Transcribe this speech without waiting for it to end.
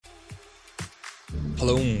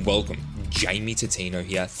Hello and welcome. Jamie Totino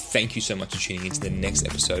here. Thank you so much for tuning into the next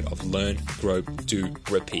episode of Learn, Grow, Do,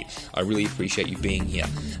 Repeat. I really appreciate you being here.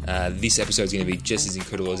 This episode is going to be just as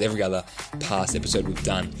incredible as every other past episode we've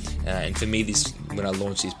done. And for me, when I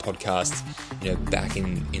launched this podcast, back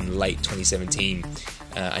in late 2017,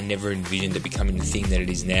 I never envisioned it becoming the thing that it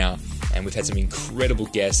is now. And we've had some incredible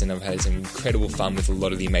guests, and I've had some incredible fun with a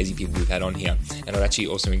lot of the amazing people we've had on here. And I'd actually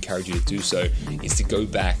also encourage you to do so, is to go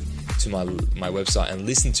back to my website and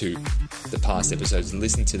listen to the past episodes,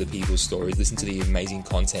 listen to the people's stories, listen to the amazing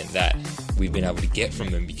content that we've been able to get from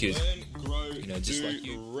them, because Learn, grow, just do, like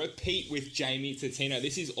you. repeat with Jamie Totino.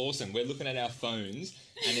 This is awesome. We're looking at our phones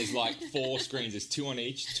and there's like 4 screens. There's 2 on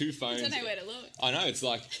each, 2 phones. I don't know where to look. I know, it's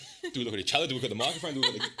like, do we look at each other? Do we look at the microphone?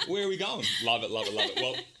 Where are we going? Love it, love it, love it.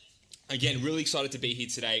 Well, again, really excited to be here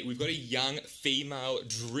today. We've got a young,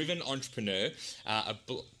 female-driven entrepreneur, a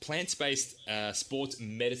plant-based sports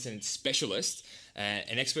medicine specialist,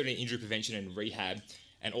 an expert in injury prevention and rehab,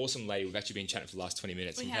 an awesome lady. We've actually been chatting for the last 20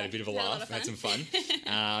 minutes and had a bit of a laugh, had some fun,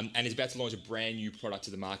 and is about to launch a brand new product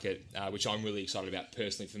to the market, which I'm really excited about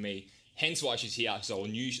personally for me. Hence why she's here, so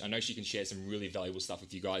I know she can share some really valuable stuff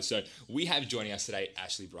with you guys. So we have joining us today,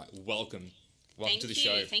 Ashley Bright. Welcome to the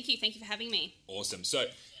show. Thank you for having me. Awesome. So,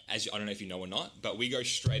 I don't know if you know or not, but we go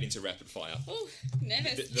straight into rapid fire. Ooh,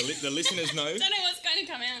 nervous. The listeners know. Don't know what's going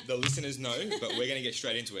to come out. The listeners know, but we're going to get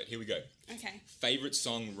straight into it. Here we go. Okay. Favorite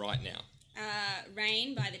song right now?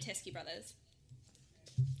 Rain by the Teskey Brothers.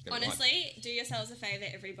 Honestly, do yourselves a favour,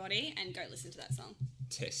 everybody, and go listen to that song.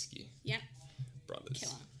 Teskey Yep. Brothers.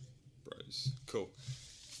 Killer. Bros. Cool.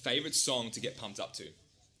 Favorite song to get pumped up to?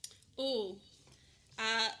 Ooh.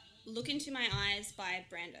 Look Into My Eyes by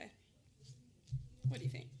Brando. What do you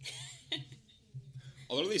think?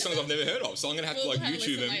 A lot of these songs I've never heard of, so I'm going to have to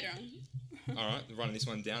YouTube them. Later on. All right, running this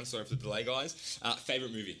one down. Sorry for the delay, guys.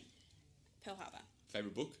 Favorite movie? Pearl Harbor.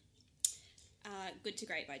 Favorite book? Good to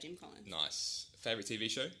Great by Jim Collins. Nice. Favorite TV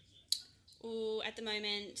show? Ooh, at the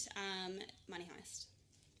moment, Money Heist.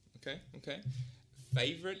 Okay.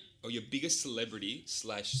 Favorite or your biggest celebrity /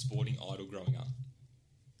 sporting idol growing up?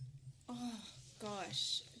 Oh,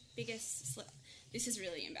 gosh. This is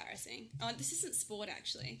really embarrassing. Oh, this isn't sport,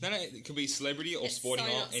 actually. No, it could be celebrity or It's sporting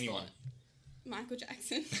so idol, not anyone. sport. Michael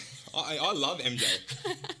Jackson. I love MJ.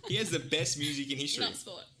 He has the best music in history. Not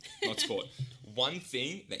sport. Not sport. One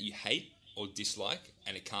thing that you hate or dislike,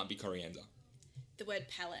 and it can't be coriander. The word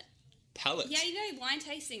palate. Palate. Yeah, wine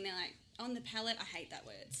tasting, they're like, on the palate, I hate that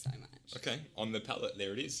word so much. Okay, on the palate,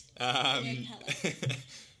 there it is. Palate.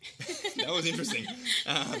 That was interesting.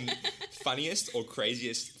 Funniest or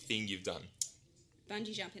craziest thing you've done?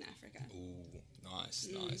 Bungee jump in Africa. Ooh,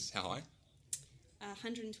 nice. How high?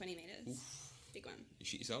 120 metres. Oof. Big one. You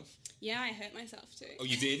shit yourself? Yeah, I hurt myself too. Oh,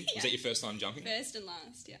 you did? Yeah. Was that your first time jumping? First and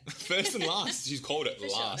last, yeah. First and last. She's called it For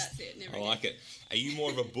last. Sure, that's it. Never I again. like it. Are you more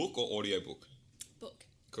of a book or audio book? Book.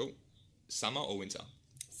 Cool. Summer or winter?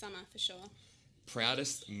 Summer, for sure.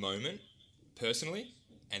 Proudest moment, personally,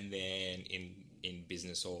 and then in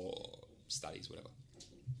business or studies, whatever.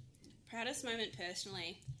 Proudest moment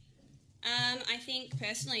personally. I think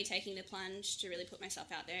personally taking the plunge to really put myself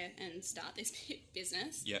out there and start this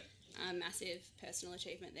business. Yep. Massive personal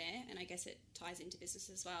achievement there, and I guess it ties into business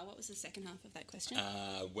as well. What was the second half of that question?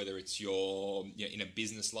 Whether it's your in a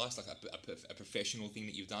business life, like a professional thing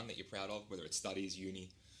that you've done that you're proud of, whether it's studies, uni.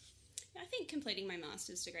 I think completing my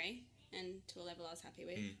master's degree, and to a level I was happy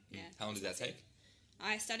with. Yeah. How long did that take?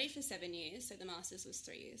 I studied for 7 years, so the master's was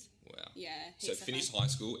 3 years. Wow. Yeah. So finished high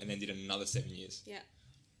school and then did another 7 years. Yeah.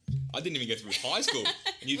 I didn't even go through high school,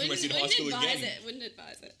 and you almost did high school again. Wouldn't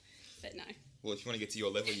advise it, but no. Well, if you want to get to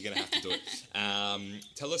your level, you're going to have to do it.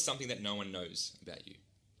 Tell us something that no one knows about you.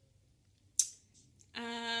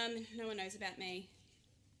 No one knows about me.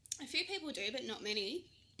 A few people do, but not many.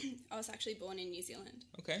 I was actually born in New Zealand.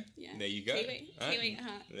 Okay. Yeah. There you go. Kiwi at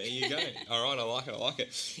heart. There you go. All right, I like it.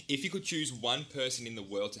 If you could choose one person in the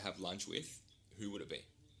world to have lunch with, who would it be?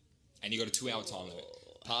 And you got a 2-hour time limit.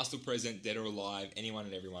 Past or present, dead or alive, anyone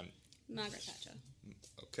and everyone. Margaret Thatcher.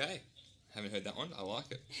 Okay. Haven't heard that one. I like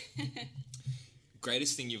it.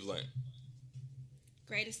 Greatest thing you've learned?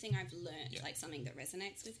 Greatest thing I've learned, Yeah. like something that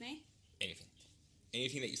resonates with me.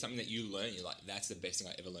 Anything something that you learn, you're like, that's the best thing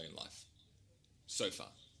I ever learned in life. So far.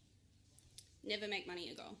 Never make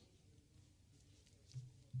money a goal.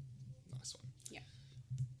 Nice one.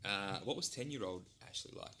 Yeah. What was 10-year-old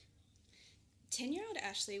Ashley like? 10-year-old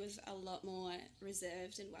Ashley was a lot more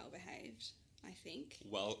reserved and well-behaved, I think.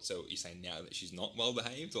 Well, so you're saying now that she's not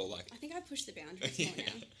well-behaved, or like... I think I pushed the boundaries more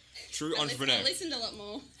now. True entrepreneur. I listened a lot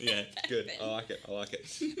more. Yeah, good. then. I like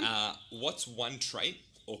it. What's one trait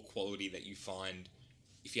or quality that you find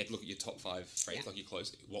if you had to look at your top 5 traits, Yeah. like your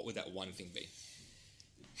close, what would that one thing be?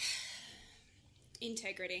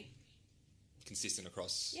 Integrity. Consistent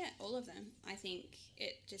across. Yeah, all of them. I think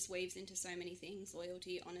it just weaves into so many things: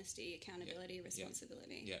 loyalty, honesty, accountability,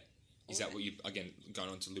 responsibility. Yeah. All Is of that it. what you, again, going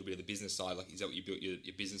on to a little bit of the business side, like, is that what you built your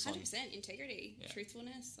business on? 100% integrity, Yeah.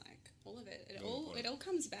 truthfulness, like all of it. It Really all important. it all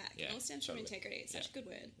comes back. Yeah, It all stems totally. from integrity. It's such Yeah. a good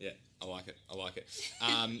word. Yeah, I like it.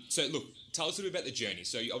 So, look, tell us a little bit about the journey.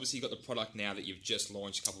 So, you obviously got the product now that you've just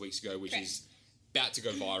launched a couple of weeks ago, which Correct. is about to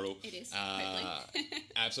go viral. It is, hopefully.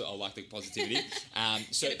 Absolutely, I like the positivity.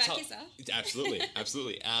 So Get it back yourself.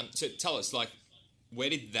 Absolutely. So, tell us, like, where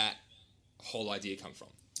did that whole idea come from?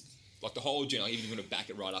 Like the whole journey, like, even if you want to back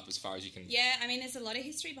it right up as far as you can. Yeah, I mean, there's a lot of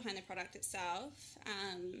history behind the product itself.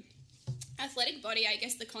 Athletic Body, I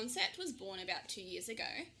guess the concept was born about 2 years ago,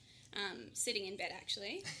 sitting in bed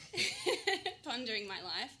actually, pondering my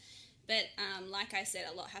life. But like I said,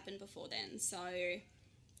 a lot happened before then. So do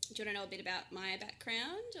you want to know a bit about my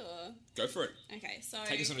background or? Go for it. Okay, so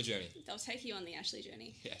Take us on a journey. I'll take you on the Ashley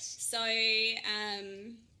journey. Yes. So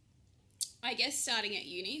I guess starting at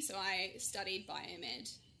uni, so I studied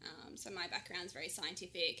biomed. So my background's very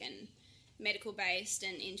scientific and medical based,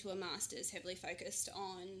 and into a master's heavily focused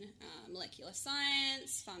on molecular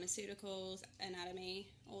science, pharmaceuticals, anatomy,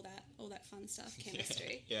 all that fun stuff,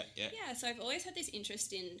 chemistry. Yeah. Yeah, so I've always had this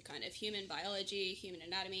interest in kind of human biology, human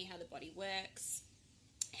anatomy, how the body works,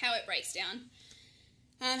 how it breaks down.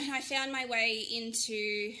 And I found my way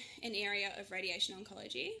into an area of radiation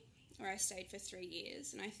oncology where I stayed for 3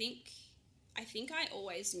 years, and I think I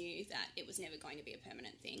always knew that it was never going to be a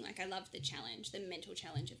permanent thing. Like, I loved the challenge, the mental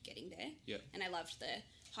challenge of getting there. Yeah. And I loved the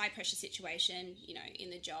high pressure situation, you know, in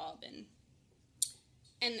the job and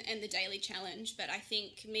the daily challenge. But I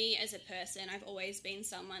think me as a person, I've always been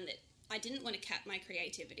someone that I didn't want to cap my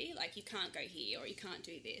creativity. Like, you can't go here or you can't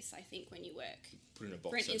do this. I think when you work Put in a box.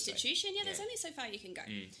 for an so to say. institution, there's Yeah. only so far you can go.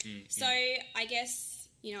 So I guess,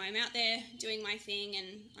 you know, I'm out there doing my thing,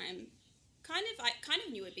 and I kind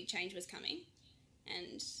of knew a big change was coming,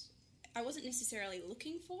 and I wasn't necessarily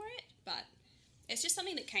looking for it, but it's just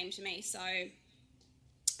something that came to me. So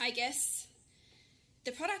I guess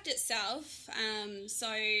the product itself,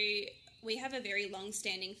 so we have a very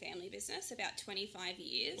long-standing family business, about 25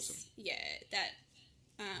 years. Awesome. Yeah, that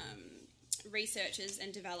researches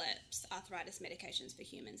and develops arthritis medications for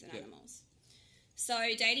humans and Yep. animals. So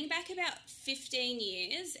dating back about 15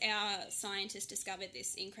 years, our scientists discovered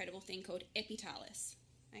this incredible thing called Epitalis.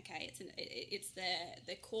 Okay, it's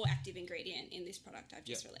the core active ingredient in this product I've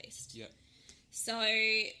just released. Yeah. So,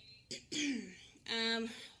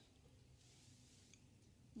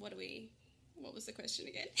 what was the question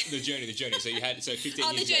again? The journey. So you had 15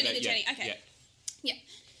 Oh, years. the journey, ago, okay. Yeah.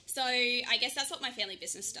 So I guess that's what my family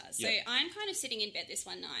business does. So Yeah. I'm kind of sitting in bed this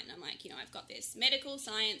one night, and I'm like, you know, I've got this medical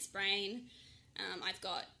science brain. I've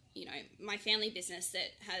got, you know, my family business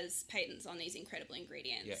that has patents on these incredible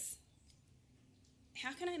ingredients. Yeah.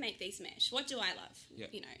 How can I make these mesh? What do I love? Yeah.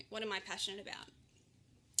 You know, what am I passionate about?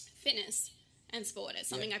 Fitness and sport. It's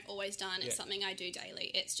something Yeah. I've always done. It's Yeah. something I do daily.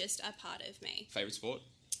 It's just a part of me. Favorite sport?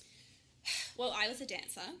 Well, I was a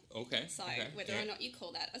dancer, Okay. so okay. whether yeah. or not you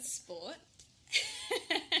call that a sport.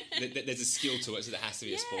 There's a skill to it, so there has to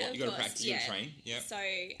be a sport. of You got to course, practice. You got to train. Yeah.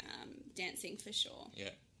 So, dancing for sure. Yeah.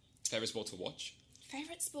 Favorite sport to watch?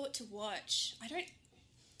 Favorite sport to watch? I don't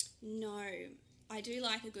know. I do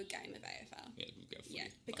like a good game of AFL. Yeah, we'll go for Yeah,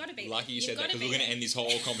 it. but gotta be Lucky there. you You've said that gotta because we're be going to there. end this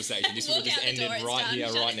whole conversation. This would have Walk just out the ended door, it's right done, here,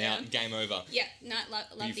 shut right it now. down. Game over. Yeah, no,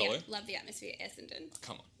 you follow? love the atmosphere, Essendon.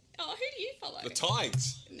 Come on. Oh, who do you follow? The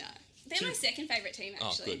Tigers. No, they're my second favourite team Oh,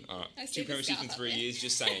 actually. good. All right. I 2 see the premierships scarf in up 3 there. years.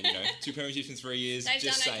 Just saying, you know. 2 premierships in 3 years. They've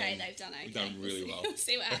just done saying. okay. They've done okay. We've done really well. We'll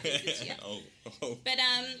see what happens this year. oh. But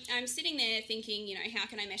I'm sitting there thinking, you know, how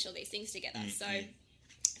can I mesh all these things together? So,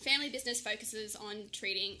 family business focuses on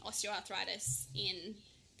treating osteoarthritis in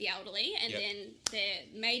the elderly, and Yep. then their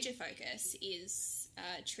major focus is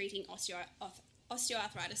treating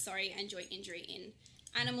osteoarthritis, and joint injury in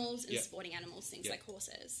animals and Yep. sporting animals, things Yep. like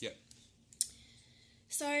horses. Yep.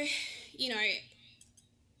 So, you know,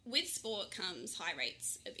 with sport comes high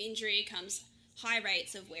rates of injury, comes high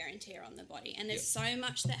rates of wear and tear on the body. And there's so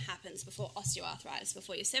much that happens before osteoarthritis,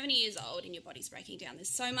 before you're 70 years old and your body's breaking down. There's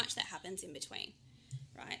so much that happens in between,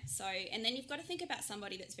 right? So, and then you've got to think about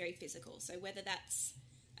somebody that's very physical. So whether that's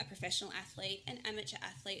a professional athlete, an amateur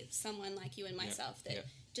athlete, someone like you and myself that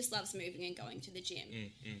just loves moving and going to the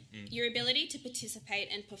gym. Your ability to participate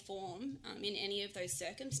and perform in any of those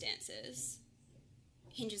circumstances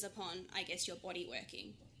hinges upon, I guess, your body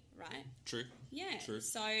working, right? True. Yeah. True.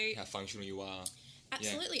 So How functional you are.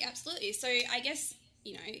 absolutely. So I guess,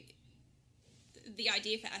 you know, the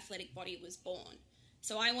idea for Athletic Body was born.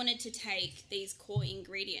 So I wanted to take these core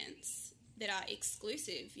ingredients that are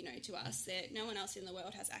exclusive, to us, that no one else in the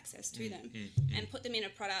world has access to them, and put them in a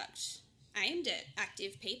product aimed at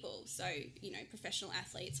active people. So, professional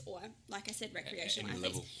athletes or, like I said, recreational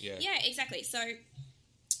athletes. Level, yeah. Yeah, exactly. So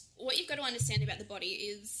what you've got to understand about the body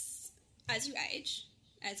is as you age,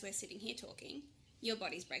 as we're sitting here talking, your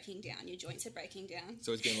body's breaking down, your joints are breaking down.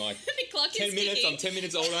 So it's getting like the clock 10 is minutes, ticking. I'm 10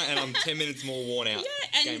 minutes older and I'm 10 minutes more worn out.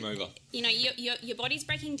 Yeah, and game over. Your body's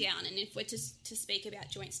breaking down, and if we're to speak about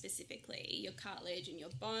joints specifically, your cartilage and your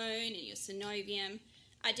bone and your synovium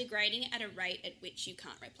are degrading at a rate at which you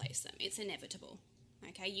can't replace them. It's inevitable.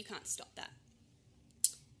 Okay, you can't stop that.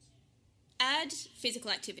 Add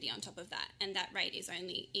physical activity on top of that, and that rate is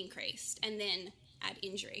only increased, and then add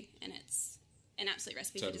injury, and it's an absolute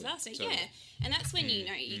recipe for disaster. Totally. Yeah, and that's when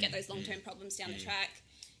you get those long-term problems down the track,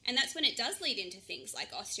 and that's when it does lead into things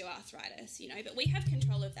like osteoarthritis, but we have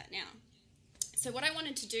control of that now. So what I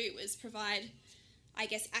wanted to do was provide, I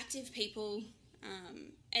guess, active people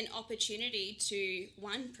an opportunity to,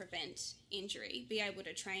 one, prevent injury, be able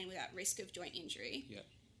to train without risk of joint injury,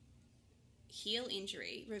 heal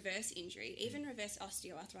injury, reverse injury, even reverse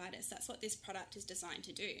osteoarthritis. That's what this product is designed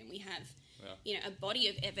to do. And we have, a body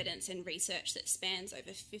of evidence and research that spans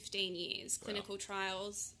over 15 years, clinical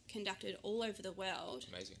trials conducted all over the world.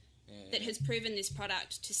 Amazing. That has proven this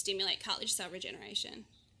product to stimulate cartilage cell regeneration.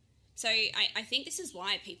 So I think this is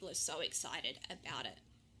why people are so excited about it.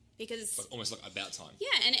 Because Like, almost like about time.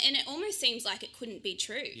 yeah, and it almost seems like it couldn't be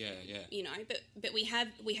true. Yeah. But we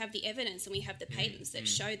have the evidence and we have the patents that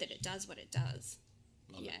show that it does what it does.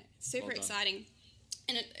 Love it. Super Well done. exciting,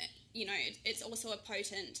 and it's also a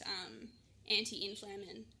potent anti-inflammatory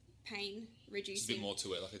and pain reducing. There's a bit more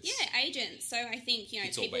to it. Like it's, agent. So I think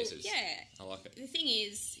it's all people. bases. Yeah, I like it. the thing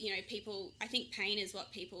is, people. I think pain is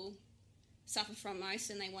what people suffer from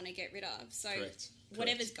most, and they want to get rid of. So Correct.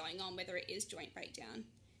 whatever's going on, whether it is joint breakdown,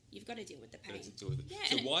 you've got to deal with the pain. Deal with it. Yeah,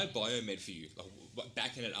 so and why biomed for you? Like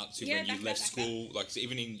backing it up to Yeah, when you back left that. school, like so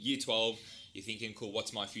even in year 12, you're thinking, cool,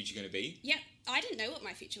 what's my future going to be? Yeah, I didn't know what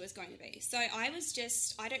my future was going to be. So I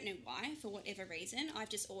don't know why, for whatever reason, I've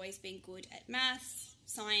just always been good at maths,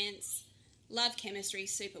 science, love chemistry,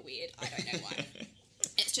 super weird. I don't know why.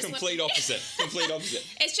 It's just Complete opposite. Complete opposite.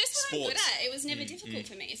 It's just what I'm good Sports. at. It was never difficult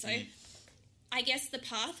for me. So I guess the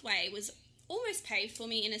pathway was almost paved for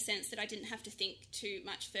me in a sense that I didn't have to think too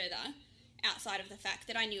much further outside of the fact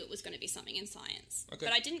that I knew it was going to be something in science. Okay.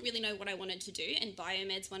 But I didn't really know what I wanted to do, and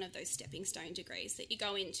biomed's one of those stepping stone degrees that you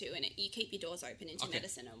go into and you keep your doors open into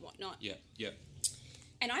medicine and whatnot. Yeah.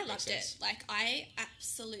 And I loved sense. it. Like, I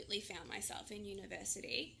absolutely found myself in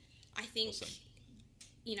university. I think, Awesome.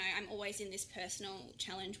 I'm always in this personal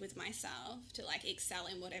challenge with myself to, excel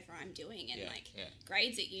in whatever I'm doing. And,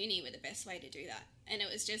 grades at uni were the best way to do that. And it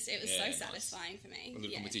was so nice. satisfying for me. A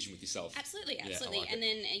little competition with yourself. Absolutely. Yeah, I like and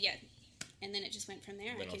it. then, and then it just went from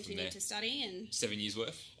there. Went I on from continued there. to study and... 7 years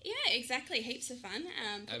worth? Yeah, exactly. Heaps of fun.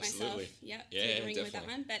 Put Absolutely. myself, Yeah, tutoring with that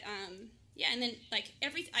definitely. one. But, and then,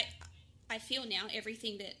 I feel now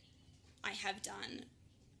everything that I have done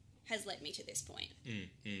has led me to this point.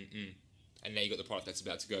 And now you got the product that's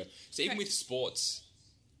about to go. So even Correct. with sports,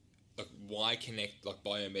 why connect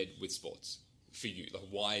biomed with sports for you?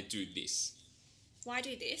 Why do this? Why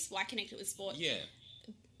do this? Why connect it with sport? Yeah.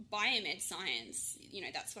 Biomed science,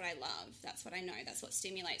 that's what I love. That's what I know. That's what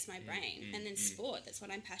stimulates my brain. And then sport, that's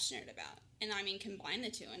what I'm passionate about. And combine the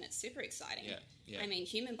two, and it's super exciting. Yeah.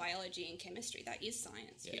 Human biology and chemistry, that is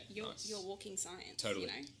science. Yeah, You're nice. walking science. Totally.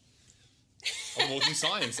 I'm walking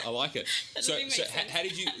science. I like it. So doesn't make sense. how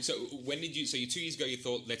did you? So when did you? So 2 years ago, you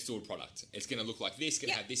thought, let's do a product. It's going to look like this.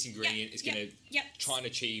 Going to have this ingredient. It's going to try and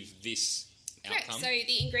achieve this Correct. outcome. So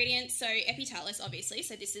the ingredients, Epitalus, obviously.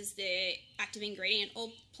 So this is the active ingredient,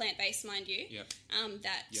 all plant-based, mind you. Yeah.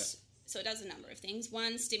 So it does a number of things.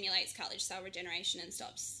 One, stimulates cartilage cell regeneration and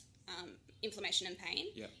stops inflammation and pain.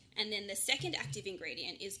 Yeah. And then the second active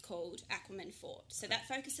ingredient is called Aquaman Fort. So that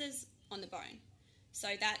focuses on the bone. So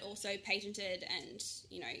that also patented and,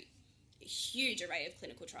 a huge array of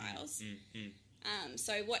clinical trials.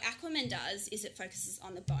 So what Aquaman does is it focuses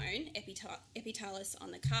on the bone, Epitalus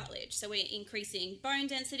on the cartilage. So we're increasing bone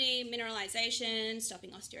density, mineralization,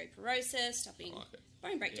 stopping osteoporosis, stopping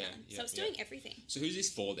bone breakdown. So it's doing everything. So who's this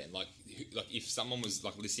for then? If someone was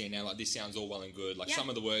listening now, this sounds all well and good. Some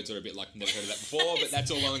of the words are a bit never heard of that before, but that's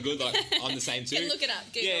all well and good. I'm the same too. You can look it up.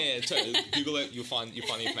 Google. Yeah, totally. Google it. You'll find the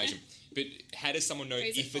information. But how does someone know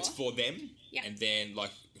Who's it if it's for them? Yeah. And then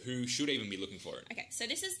who should even be looking for it? Okay, so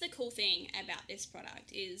this is the cool thing about this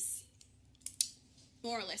product is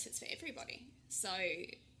more or less it's for everybody. So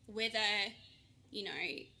whether,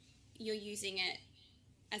 you're using it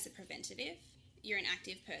as a preventative, you're an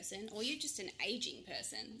active person or you're just an aging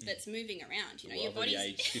person that's moving around. You know, Well, your I've already body's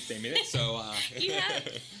aged 15 minutes, so...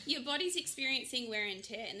 your body's experiencing wear and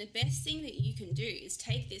tear, and the best thing that you can do is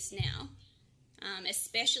take this now,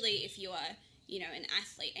 especially if you are, you know, an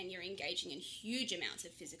athlete and you're engaging in huge amounts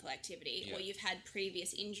of physical activity, Yeah. or you've had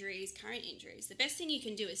previous injuries, current injuries. The best thing you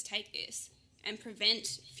can do is take this and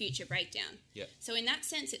prevent future breakdown. Yeah. So in that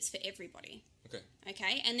sense, it's for everybody. Okay.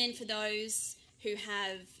 Okay, and then for those who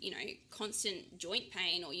have, you know, constant joint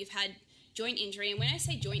pain, or you've had joint injury, and when I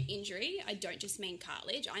say joint injury, I don't just mean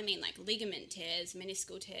cartilage, I mean like ligament tears,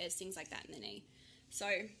 meniscal tears, things like that in the knee. So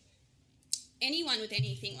anyone with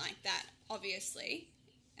anything like that, obviously,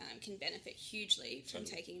 can benefit hugely from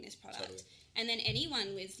taking this product. Totally. And then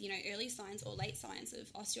anyone with, you know, early signs or late signs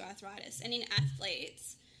of osteoarthritis, and in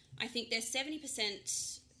athletes, I think there's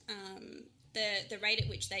 70%, the rate at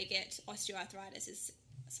which they get osteoarthritis is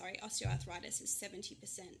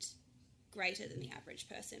 70% greater than the average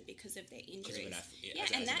person because of their injuries.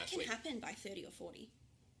 And that can happen by 30 or 40.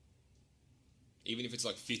 Even if it's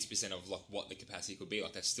like 50% of like what the capacity could be,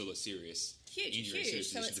 like that's still a serious Huge. injury.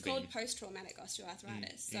 Serious So it's position to be in. called post-traumatic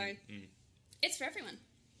osteoarthritis. So it's for everyone.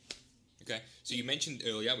 Okay, so you mentioned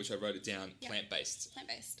earlier, which I wrote it down, Yeah. plant-based.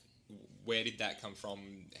 Plant-based. Where did that come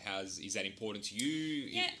from? Is that important to you?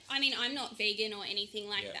 Yeah, I mean, I'm not vegan or anything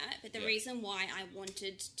like Yeah. that, but the Yeah. reason why I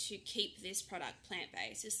wanted to keep this product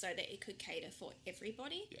plant-based is so that it could cater for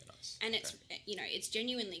everybody. Yeah, nice. And Okay. it's, you know, it's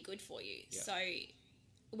genuinely good for you. Yeah. So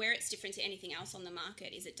where it's different to anything else on the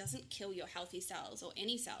market is it doesn't kill your healthy cells, or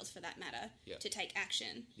any cells for that matter, Yeah. to take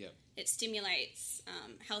action. Yeah. It stimulates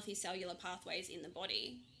healthy cellular pathways in the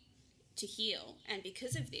body to heal, and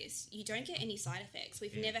because of this, you don't get any side effects.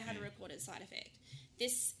 We've never had a reported side effect.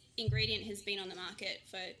 This ingredient has been on the market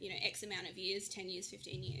for, you know, X amount of years, 10 years,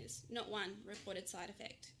 15 years. Not one reported side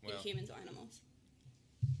effect in Wow. humans or animals.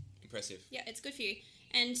 Impressive. Yeah, it's good for you.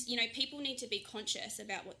 And, you know, people need to be conscious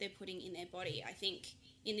about what they're putting in their body. I think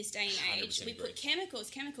in this day and age, 100% we agree. put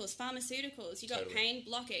chemicals, pharmaceuticals. You got Totally. pain,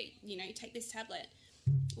 block it. You know, take this tablet.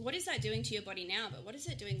 What is that doing to your body now? But what is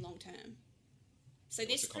it doing long term? So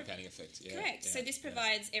What's this the compounding effect? Yeah, correct. yeah, So this yeah.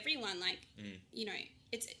 provides everyone, like, you know,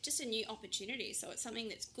 it's just a new opportunity. So it's something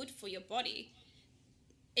that's good for your body.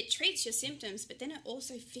 It treats your symptoms, but then it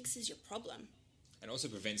also fixes your problem. And also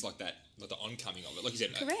prevents like that, like the oncoming of it. Like you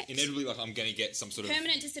said, Correct. inevitably, like I'm going to get some sort of...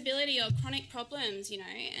 Permanent disability or chronic problems, you know,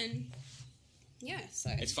 and yeah, so...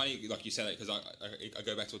 It's funny, like you say that, because I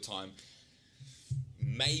go back to a time,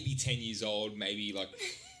 maybe 10 years old, maybe like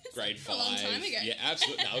grade 5. a long time ago. Yeah,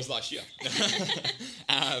 absolutely. No, it was last year.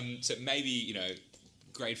 So maybe, you know,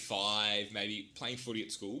 grade 5, maybe playing footy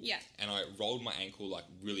at school. Yeah. And I rolled my ankle like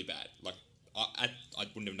really bad. Like I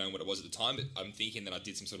wouldn't have known what it was at the time, but I'm thinking that I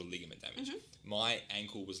did some sort of ligament damage. My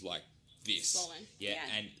ankle was like this. Swollen. Yeah. Yeah.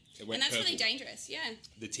 And it went And that's really purple. dangerous, yeah.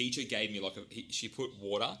 The teacher gave me like she put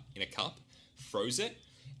water in a cup, froze it,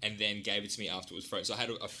 and then gave it to me after it was frozen. So I had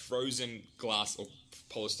a frozen glass or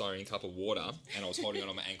polystyrene cup of water, and I was holding it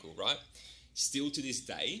on my ankle, right? Still to this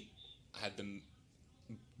day, I have the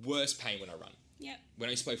worst pain when I run. Yep. When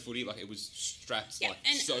I used to play footy, like it was strapped Yeah, like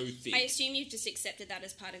and so thick. I assume you've just accepted that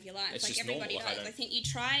as part of your life. It's like just everybody normal. I does. don't- I think you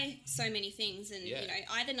try so many things, and Yeah. you know,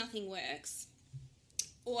 either nothing works,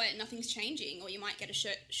 or nothing's changing, or you might get a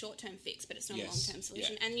short-term fix, but it's not Yes, a long-term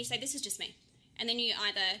solution. yeah. And you say, "This is just me," and then you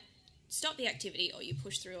either stop the activity, or you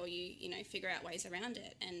push through, or you know, figure out ways around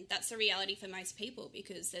it. And that's the reality for most people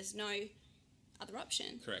because there's no other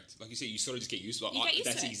option. Correct. Like you said, you sort of just get used to it. You get used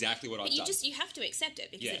That's to it. exactly what But I've you done. you have to accept it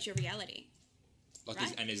because Yeah. it's your reality. Like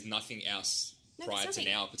right? there's nothing else No, prior there's to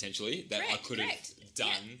nothing. now potentially that I could have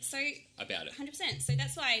done Yeah. So about it. 100%. So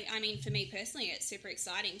that's why, I mean, for me personally, it's super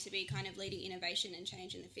exciting to be kind of leading innovation and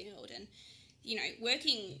change in the field, and you know,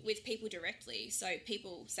 working with people directly, so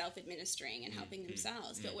people self-administering and helping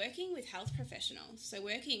themselves, but working with health professionals, so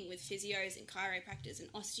working with physios and chiropractors and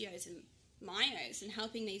osteos and myos, and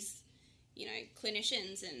helping these, you know,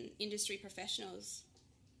 clinicians and industry professionals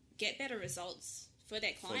get better results for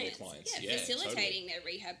their clients. Yeah, Facilitating their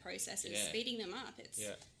rehab processes, Yeah. speeding them up. It's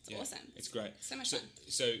Yeah. awesome. It's great. So much fun.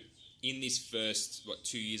 So in this first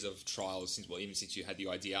 2 years of trials, even since you had the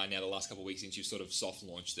idea, now the last couple of weeks since you've sort of soft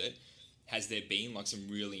launched it, has there been like some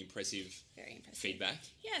really impressive Very impressive. feedback?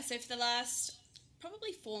 Yeah, so for the last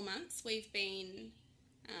probably 4 months, we've been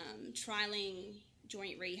trialing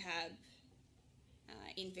joint rehab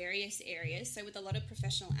in various areas. So with a lot of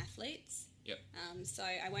professional athletes. Yep. So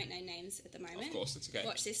I won't name names at the moment. Of course, that's okay.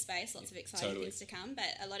 Watch this space. Lots of exciting Totally. things to come.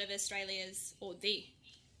 But a lot of Australia's, or the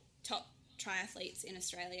top triathletes in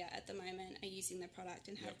Australia at the moment are using the product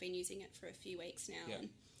and have Yep. been using it for a few weeks now. Yep. And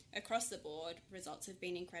across the board, results have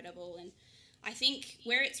been incredible. And I think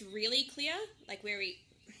where it's really clear, like where we,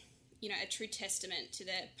 a true testament to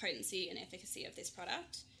the potency and efficacy of this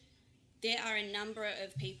product, there are a number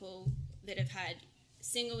of people that have had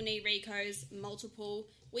single knee recos, multiple.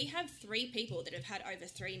 We have 3 people that have had over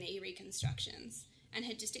 3 knee reconstructions and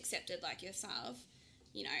had just accepted, like yourself,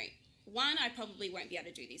 1, I probably won't be able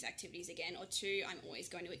to do these activities again, or 2, I'm always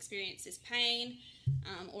going to experience this pain,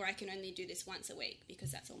 or I can only do this once a week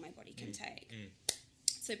because that's all my body can take.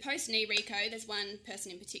 So post-knee reco, there's one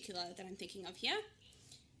person in particular that I'm thinking of here.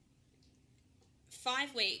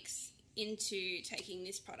 5 weeks into taking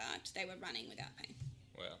this product, they were running without pain.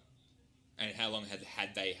 Wow. And how long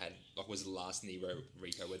had they had, like, was the last knee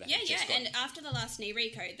reco where they Yeah, had just got... and after the last knee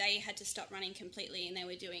reco, they had to stop running completely and they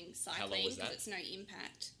were doing cycling because it's no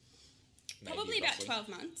impact. Maybe Probably about roughly 12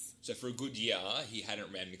 months. So for a good year, he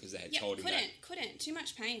hadn't ran because they had told him that... Couldn't. Too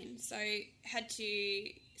much pain. So had to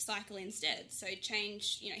cycle instead. So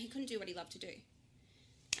change, he couldn't do what he loved to do.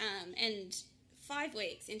 And 5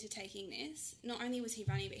 weeks into taking this, not only was he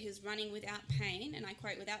running, but he was running without pain, and I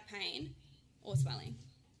quote, without pain or swelling.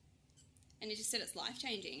 And he just said it's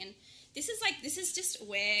life-changing. And this is just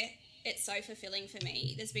where it's so fulfilling for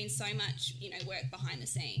me. There's been so much, work behind the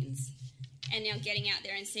scenes. And now getting out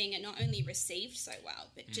there and seeing it not only received so well,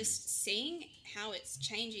 but just seeing how it's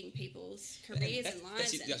changing people's careers and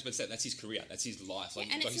lives. That's his career. That's his life.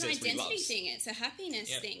 And it's an identity thing. It's a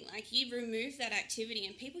happiness thing. Like, you remove that activity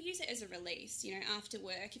and people use it as a release, after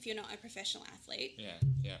work, if you're not a professional athlete.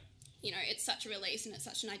 Yeah. It's such a release and it's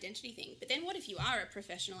such an identity thing. But then what if you are a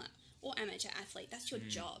professional or amateur athlete? That's your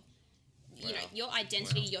job. Wow. Your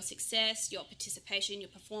identity, your success, your participation, your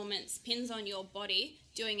performance pins on your body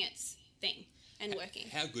doing its thing and working.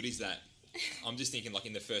 How good is that? I'm just thinking, like,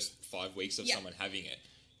 in the first 5 weeks of someone having it,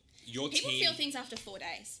 people feel things after 4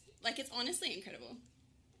 days. Like, it's honestly incredible.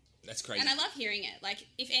 That's crazy. And I love hearing it. Like,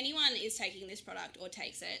 if anyone is taking this product or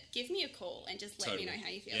takes it, give me a call and just let me know how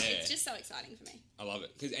you feel. It's just so exciting for me. I love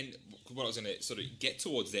it. And what I was going to sort of get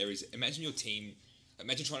towards there is, imagine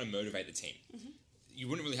imagine trying to motivate the team. You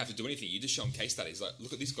wouldn't really have to do anything. You just show them case studies. Like,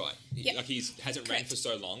 look at this guy. Like, he hasn't ran for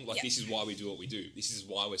so long. Like, this is why we do what we do. This is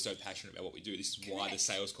why we're so passionate about what we do. This is why the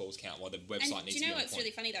sales calls count, why the website needs to be on point. Do you know what's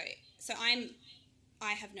really funny, though? So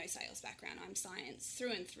I have no sales background. I'm science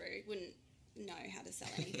through and through. Wouldn't know how to sell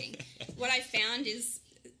anything. What I found is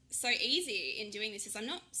so easy in doing this is I'm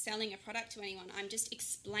not selling a product to anyone. I'm just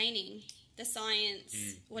explaining the science,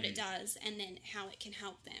 what it does, and then how it can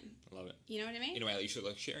help them. I love it. You know what I mean? In a way, you should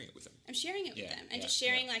like sharing it with them. I'm sharing it with them, and just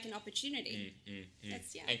sharing like an opportunity.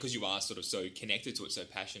 That's, And because you are sort of so connected to it, so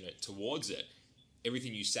passionate towards it,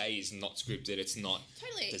 everything you say is not scripted. It's not.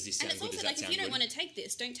 Totally. Does this sound and it's good? also Does like, that if you sound don't good? want to take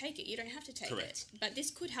this, don't take it. You don't have to take Correct. it. But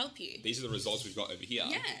this could help you. These are the results we've got over here.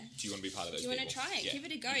 Yeah. Do you want to be part of those? Do you want people? to try it? Yeah. Give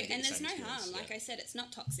it a go. You can get And the there's same no experience, harm. Like I said, it's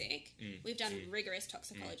not toxic. We've done rigorous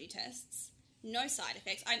toxicology tests. No side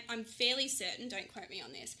effects. I'm fairly certain, don't quote me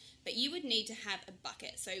on this, but you would need to have a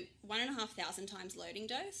bucket. So 1,500 times loading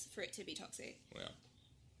dose for it to be toxic. Wow.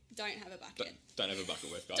 Don't have a bucket. Don't have a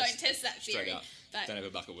bucket worth, guys. Don't test that theory. Straight up. But, don't have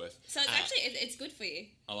a bucket worth. So it's actually, it's good for you.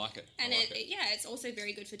 I like it. And it's also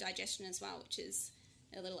very good for digestion as well, which is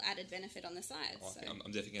a little added benefit on the side. So. I'm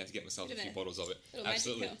definitely going to have to get myself a few bottles of it. Little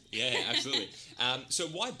absolutely. Magic Yeah, absolutely. So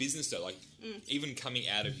why business though? Like, even coming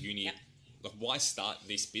out of uni, like, why start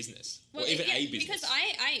this business? Well, or even a business? Because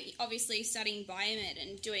I obviously studying biomed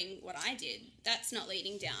and doing what I did, that's not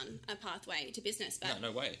leading down a pathway to business. But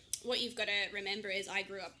no way. What you've got to remember is I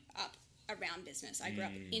grew up around business. I grew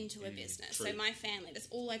up into a business. True. So my family, that's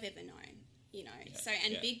all I've ever known,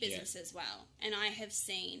 big business as well. And I have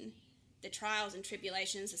seen the trials and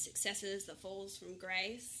tribulations, the successes, the falls from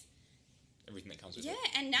grace. Everything that comes with it.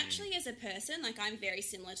 Yeah, and naturally as a person, like, I'm very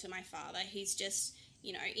similar to my father. He's just,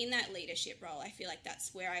 in that leadership role, I feel like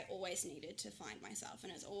that's where I always needed to find myself,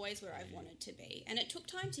 and it's always where I've wanted to be. And it took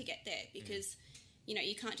time to get there because,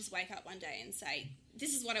 you can't just wake up one day and say,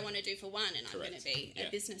 this is what I want to do for one, and I'm going to be a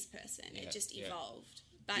business person. It just evolved.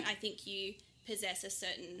 But I think you possess a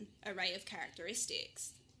certain array of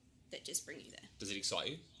characteristics that just bring you there. Does it excite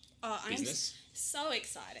you? Oh, business? I'm so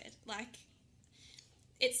excited. Like,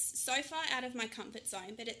 it's so far out of my comfort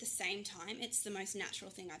zone, but at the same time, it's the most natural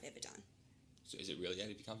thing I've ever done. So is it really out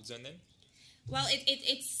of your comfort zone then? Well,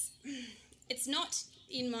 it's not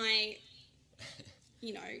in my,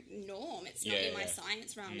 norm. It's not in my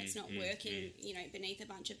science realm. It's not working, beneath a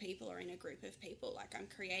bunch of people or in a group of people. Like, I'm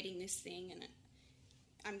creating this thing and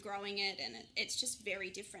I'm growing it, and it's just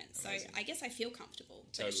very different. Amazing. So I guess I feel comfortable,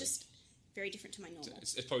 but it's just very different to my normal.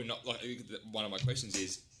 It's probably not, like, one of my questions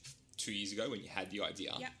is, 2 years ago when you had the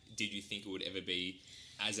idea, did you think it would ever be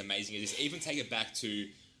as amazing as this? Even take it back to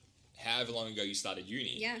however long ago you started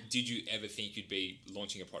uni, Yeah. did you ever think you'd be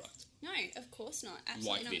launching a product No, of course not. Absolutely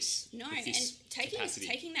like not. this? No, with and this capacity?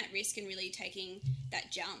 taking that risk and really taking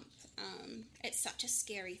that jump, it's such a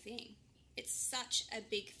scary thing. It's such a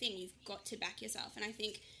big thing. You've got to back yourself, and I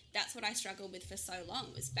think that's what I struggled with for so long,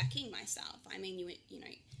 was backing myself. I mean, you know,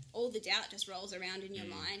 all the doubt just rolls around in your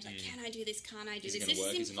mind. Like, can I do this? Can't I do Is this? it going This to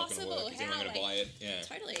work? is Is it not going to impossible. work? Is anyone going to buy it? Yeah.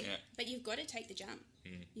 Totally. Yeah. But you've got to take the jump.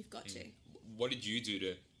 You've got to. What did you do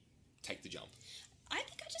to take the jump? I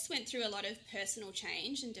think I just went through a lot of personal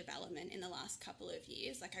change and development in the last couple of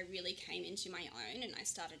years. Like, I really came into my own, and I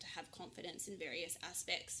started to have confidence in various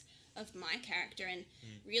aspects of my character, and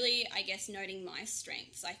really, I guess, noting my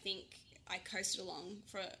strengths. I think I coasted along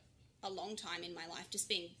for a long time in my life, just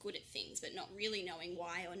being good at things, but not really knowing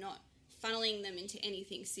why, or not funneling them into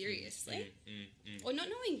anything seriously, or not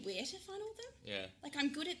knowing where to funnel them. Yeah. Like,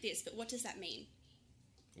 I'm good at this, but what does that mean?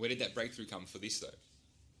 Where did that breakthrough come for this, though?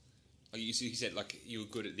 Like you said, like, you were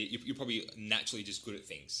good at you're probably naturally just good at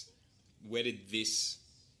things. Where did this,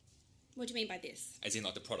 What do you mean by this? as in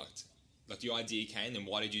like the product, like your idea came, then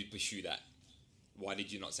why did you pursue that? Why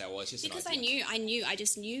did you not say, well, it's just Because an idea? I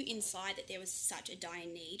just knew inside that there was such a dire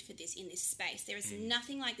need for this in this space. There is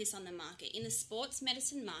nothing like this on the market. In the sports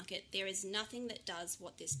medicine market, there is nothing that does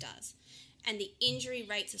what this does. And the injury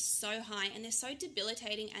rates are so high, and they're so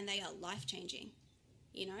debilitating, and they are life-changing,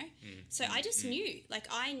 you know? So I just knew, like,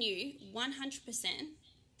 I knew 100%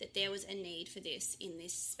 that there was a need for this in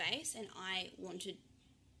this space, and I wanted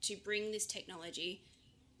to bring this technology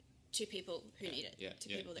to people who need it, to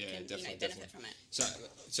people that can benefit from it.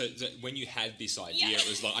 So when you had this idea, it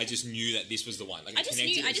was like, I just knew that this was the one. Like, I just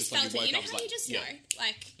knew, I just felt it. You know how you just know?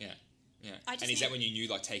 Like, yeah. I just And is knew. that when you knew,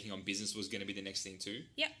 like, taking on business was going to be the next thing too?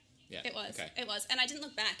 Yep. Yeah. It was. Okay. It was. And I didn't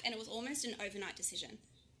look back, and it was almost an overnight decision.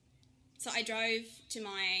 So I drove to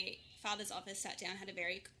my father's office, sat down, had a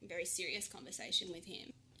very, very serious conversation with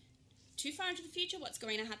him. Too far into the future, what's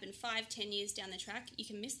going to happen 5-10 years down the track, you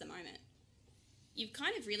can miss the moment. You've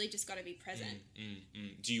kind of really just got to be present.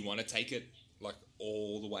 Do you want to take it, like,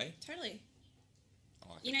 all the way? Totally.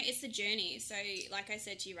 I like You know, it's the journey. So, like I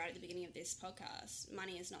said to you right at the beginning of this podcast,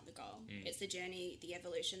 money is not the goal. It's the journey, the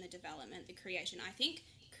evolution, the development, the creation. I think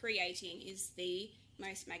creating is the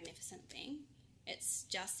most magnificent thing. It's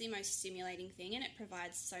just the most stimulating thing, and it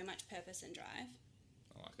provides so much purpose and drive.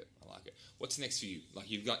 I like it. What's next for you? Like,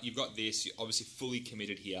 you've got this. You're obviously fully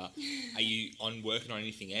committed here. Are you working on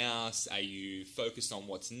anything else? Are you focused on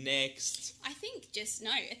what's next? I think just,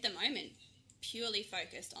 no, at the moment, purely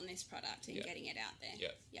focused on this product and getting it out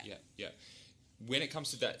there. Yeah. When it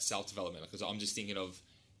comes to that self-development, because I'm just thinking of,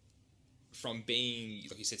 from being,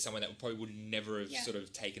 like you said, someone that probably would never have sort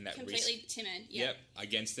of taken that risk. Completely timid.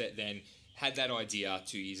 Against it, then had that idea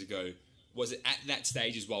 2 years ago. Was it at that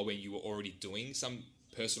stage as well when you were already doing some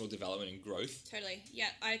personal development and growth? Totally. Yeah,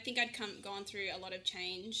 I think I'd gone through a lot of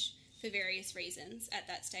change for various reasons at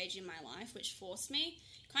that stage in my life, which forced me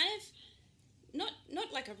kind of,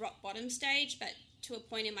 not like a rock bottom stage, but to a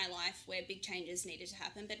point in my life where big changes needed to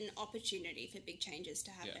happen, but an opportunity for big changes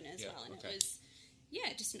to happen as well. And it was,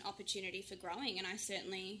 just an opportunity for growing, and I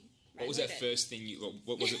certainly... What was that first thing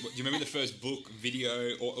what was it? Do you remember the first book,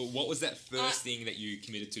 video, or what was that first thing that you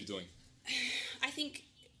committed to doing? I think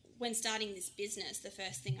when starting this business, the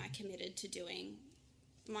first thing I committed to doing,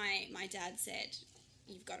 my dad said,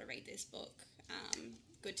 you've got to read this book,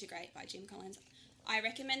 Good to Great by Jim Collins. I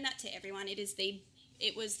recommend that to everyone.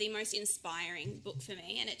 It was the most inspiring book for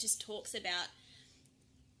me, and it just talks about,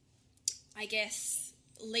 I guess,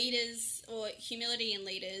 leaders, or humility in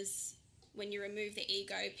leaders. When you remove the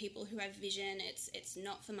ego, people who have vision, it's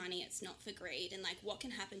not for money, it's not for greed, and like, what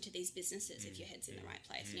can happen to these businesses if your head's in the right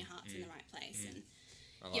place and your heart's in the right place, and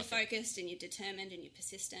you're focused and you're determined and you're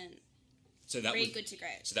persistent. So that Read Good to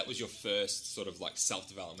Great. So that was your first sort of like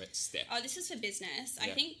self-development step. Oh, this is for business. I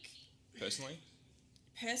think personally,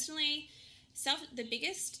 the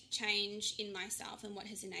biggest change in myself and what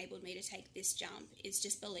has enabled me to take this jump is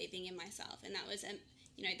just believing in myself, and that was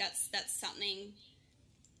that's something.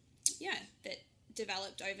 Yeah, that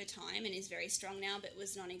developed over time and is very strong now, but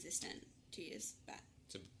was non-existent 2 years back.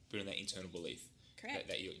 So building that internal belief. Correct.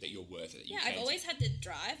 That you're worth it. I've always had the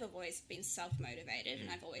drive. I've always been self-motivated, and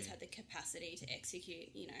I've always had the capacity to execute,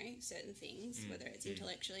 certain things, whether it's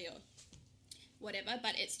intellectually or whatever.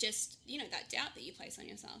 But it's just, that doubt that you place on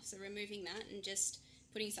yourself. So removing that and just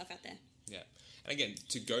putting yourself out there. Yeah. And again,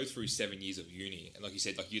 to go through 7 years of uni, and like you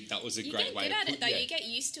said, that was a you great way to get good at it, though. Yeah. You get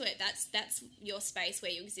used to it. That's your space where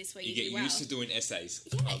you exist, where you get do well. used to doing essays.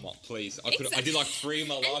 Yeah. Oh, please. I did like 3 in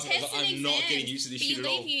my life, and I was like, I'm not getting used to this shit at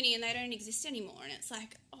all. You leave uni and they don't exist anymore, and it's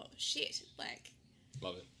like, oh shit, like.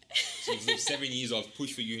 Love it. So you've lived 7 years of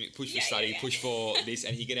push for uni, push for study, push for this,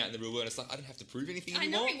 and you get out in the real world and it's like, I don't have to prove anything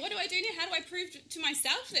anymore. I know, what do I do now? How do I prove to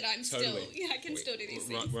myself that I'm still, I can still do these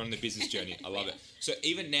things? We're on the business journey. I love it. So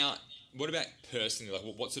even now, what about personally, like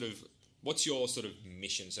what's your sort of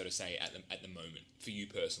mission, so to say, at the moment for you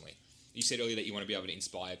personally? You said earlier that you want to be able to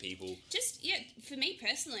inspire people. Just, for me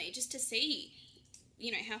personally, just to see,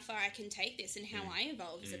 how far I can take this and how I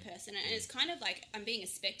evolve as a person. And it's kind of like I'm being a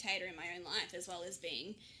spectator in my own life as well as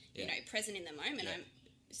being, present in the moment.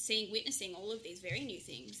 I'm witnessing all of these very new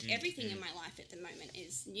things. Everything in my life at the moment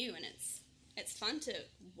is new, and it's fun to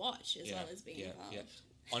watch as well as being involved. Yeah.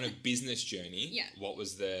 On a business journey, what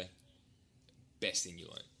was the best thing you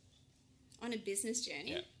learned? On a business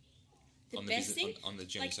journey? Yeah. On the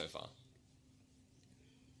journey so far.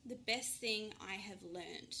 The best thing I have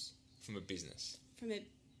learned from a business. From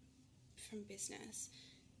business.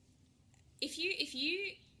 If you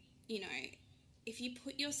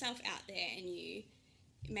put yourself out there and you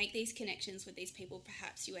make these connections with these people,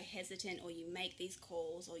 perhaps you are hesitant or you make these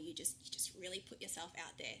calls or you just really put yourself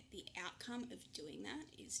out there, the outcome of doing that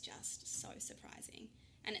is just so surprising.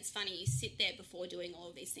 And it's funny, you sit there before doing all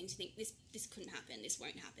of these things, you think, this couldn't happen, this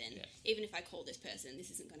won't happen. Yeah. Even if I call this person,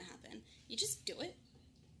 this isn't going to happen. You just do it.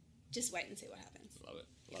 Just wait and see what happens.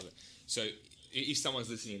 Love it. So if someone's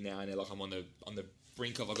listening now and they're like, I'm on the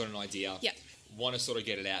brink of, I've got an idea, want to sort of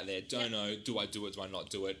get it out there, don't know, do I do it, do I not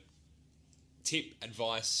do it? Tip,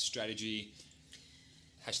 advice, strategy,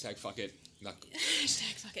 hashtag fuck it.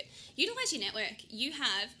 Hashtag fuck it. Utilize your network. You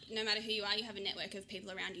have, no matter who you are, you have a network of people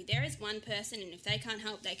around you. There is one person, and if they can't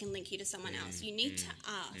help, they can link you to someone else. You need to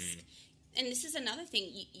ask. And this is another thing.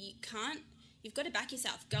 You've got to back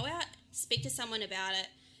yourself. Go out, speak to someone about it,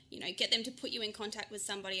 get them to put you in contact with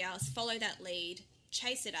somebody else, follow that lead,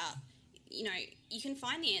 chase it up. You can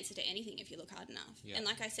find the answer to anything if you look hard enough. Yeah. And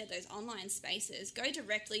like I said, those online spaces, go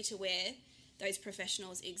directly to where those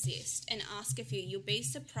professionals exist and ask a few. You'll be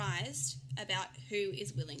surprised about who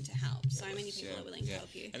is willing to help. So many people are willing to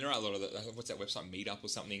help you. And there are a lot of what's that website, Meetup or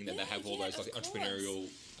something, that they have all those like entrepreneurial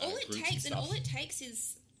groups and stuff. All it takes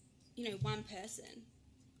is, one person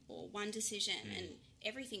or one decision and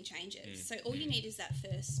everything changes. So all you need is that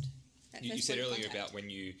first you said earlier about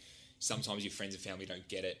when sometimes your friends and family don't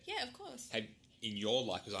get it. Yeah, of course. In your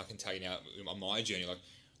life, because I can tell you now on my journey, like,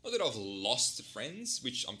 not that I've lost friends,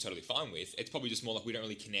 which I'm totally fine with. It's probably just more like we don't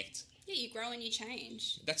really connect. Yeah, you grow and you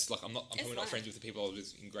change. That's like I'm probably not friends with the people I was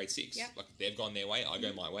with in grade 6. Yep. Like they've gone their way, I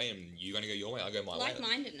go my way, and you're going to go your way, I go my way.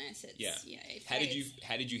 Like-mindedness. How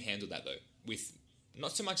did you handle that though? With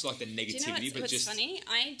not so much like the negativity, but just... What's funny?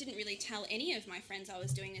 I didn't really tell any of my friends I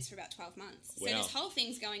was doing this for about 12 months. So this whole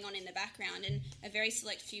thing's going on in the background, and a very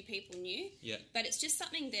select few people knew. Yeah. But it's just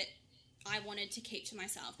something that I wanted to keep to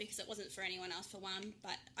myself because it wasn't for anyone else, for one,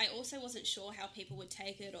 but I also wasn't sure how people would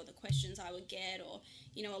take it or the questions I would get, or,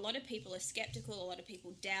 a lot of people are skeptical, a lot of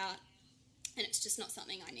people doubt, and it's just not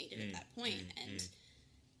something I needed at that point.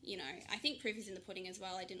 I think proof is in the pudding as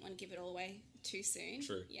well. I didn't want to give it all away too soon.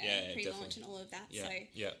 True. Pre-launch and all of that. Yeah.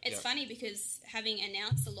 So it's funny because having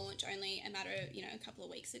announced the launch only a matter of, a couple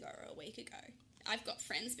of weeks ago or a week ago, I've got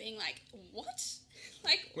friends being like, what?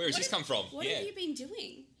 Like, where has this come from? What have you been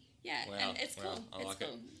doing? Yeah, and it's cool. I like it.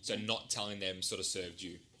 So not telling them sort of served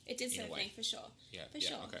you. It did serve me, for sure. Yeah, for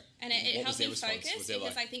sure. Okay. And it helped me focus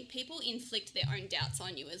because I think people inflict their own doubts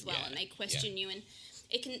on you as well, and they question you, and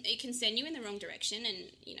it can send you in the wrong direction,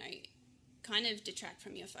 and kind of detract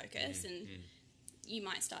from your focus, and you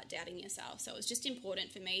might start doubting yourself. So it was just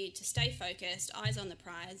important for me to stay focused, eyes on the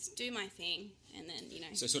prize, do my thing, and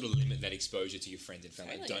then So sort of limit that exposure to your friends and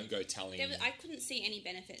family. Totally. Don't go telling. I couldn't see any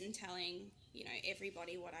benefit in telling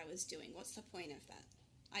everybody what I was doing. What's the point of that?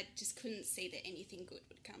 I just couldn't see that anything good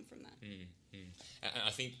would come from that. And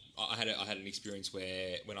I think I had an experience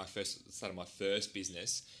where when I first started my first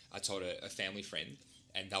business, I told a family friend,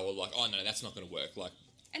 and they were like, "Oh no, that's not going to work." Like,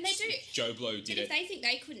 and they do. Joe Blow did it. If they think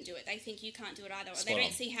they couldn't do it, they think you can't do it either, or they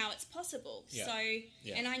don't see how it's possible. Yeah.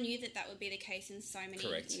 So, and I knew that would be the case in so many,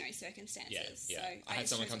 circumstances. Yeah. So I had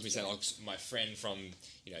someone come to me saying, like, my friend from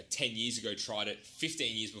 10 years ago tried it,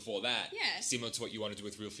 15 years before that, similar to what you want to do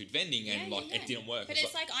with real food vending, and it didn't work. But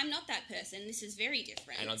it's like, I'm not that person. This is very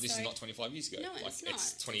different. And this is not 25 years ago. No, it's not.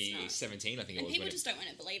 It's 2017, I think it was. And people just don't want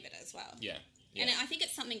to believe it as well. Yeah. And I think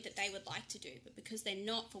it's something that they would like to do, but because they're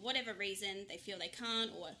not, for whatever reason, they feel they can't,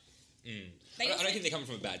 or... I don't think they're coming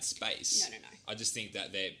from a bad space. No. I just think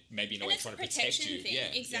that they're maybe in a way trying to protect you. Thing. Yeah,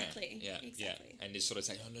 exactly. Yeah. And just sort of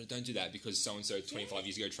say, oh no, don't do that because so and so 25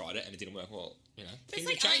 years ago tried it and it didn't work. Well, but it's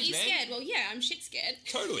like, aren't you scared? Well, yeah, I'm shit scared.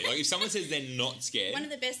 Totally. Like if someone says they're not scared, one of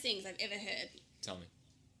the best things I've ever heard. Tell me.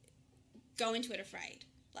 Go into it afraid.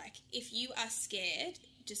 Like if you are scared,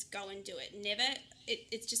 just go and do it. Never.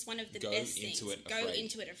 It's just one of the Go best into things. it Go afraid.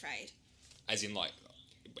 into it afraid. As in, like,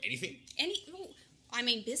 anything? I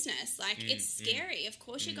mean, business. Like, it's scary. Of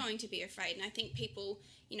course you're going to be afraid. And I think people,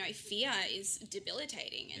 fear is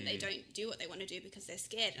debilitating and they don't do what they want to do because they're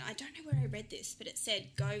scared. And I don't know where I read this, but it said,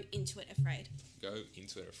 go into it afraid. Go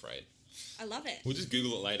into it afraid. I love it. We'll just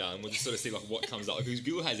Google it later and we'll just sort of see like what comes up. Because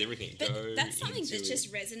Google has everything. But Go that's something into that's it.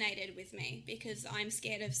 just resonated with me because I'm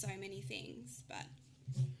scared of so many things.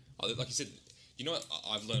 But Like you said, you know what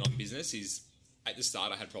I've learned on business is at the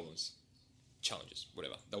start I had problems, challenges,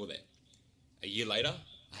 whatever. They were there. A year later,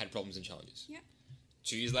 I had problems and challenges. yeah.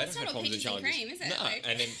 2 years later, It's I had not all problems and peaches and challenges. cream, is it? No, Like-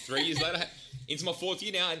 and then 3 years later, into my 4th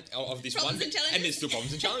year now of this Problems one, and challenges. and there's still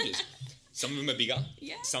problems and challenges. Some of them are bigger,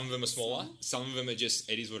 Yeah. some of them are smaller, some of them are just,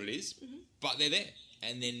 it is what it is, but they're there,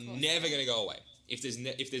 and they're course. never going to go away. If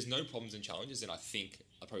there's no problems and challenges, then I think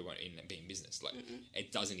I probably won't even be in business. Like,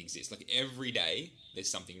 it doesn't exist. Like, every day, there's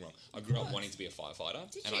something wrong. I grew up course. wanting to be a firefighter,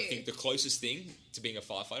 Did and I you? think the closest thing to being a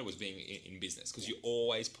firefighter was being in business, because you're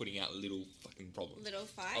always putting out little fucking problems. Little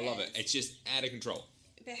fires. I love it. It's just out of control.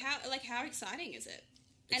 But how exciting is it?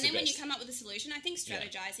 It's And the then when you best. come up with a solution, I think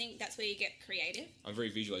strategizing, that's where you get creative. I'm very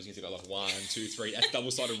visual. As you can see, I got like 1, 2, 3. That's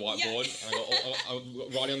double-sided whiteboard. And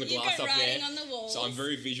I'm writing on the You glass go up there. writing on the walls. So I'm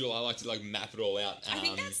very visual. I like to like map it all out. I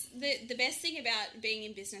think that's the best thing about being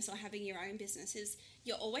in business or having your own business is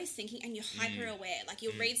you're always thinking and you're hyper aware. Like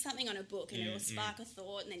you'll read something on a book and it'll spark a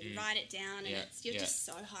thought and then you write it down and Yeah, you're yeah. just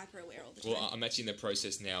so hyper aware all the time. Well, I'm actually in the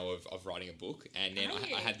process now of writing a book, and then Are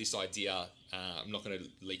you? I had this idea. I'm not going to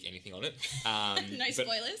leak anything on it. No but-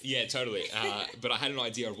 spoilers? Yeah, totally. But I had an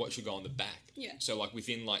idea of what should go on the back. Yeah. So like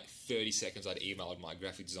within like 30 seconds, I'd emailed my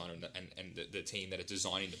graphic designer and the team that are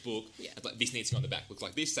designing the book. Yeah. I'd like, this needs to go on the back. Look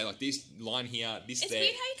like this. Say like this. Line here. This It's there.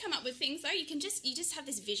 weird how you come up with things though. You just have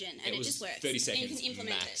this vision and it was just works. 30 seconds and you can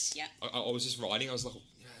implement max. it. Yeah. I was just writing. I was like,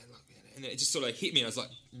 and then it just sort of hit me. And I was like,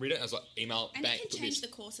 read it. I was like, email And back. it can put change this.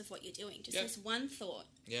 the course of what you're doing. Just Yeah. this one thought.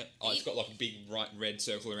 Yeah. Oh, it's got like a big red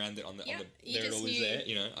circle around it on the Yeah, you there it just all is knew. there.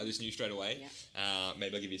 You know, I just knew straight away. Yeah.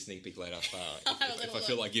 Maybe I'll give you a sneak peek later I'll have a if little I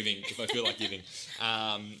feel look. like giving. If I feel like giving,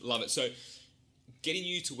 love it. So, getting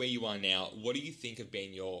you to where you are now, what do you think have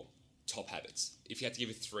been your top habits? If you had to give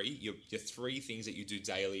it 3, your 3 things that you do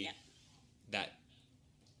daily Yeah. that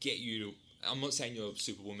get you to. I'm not saying you're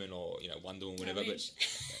Superwoman or Wonder Woman, whatever, but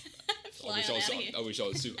Fly on out of here. I wish I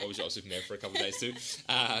was Superman for a couple of days too.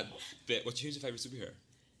 But who's your favourite superhero?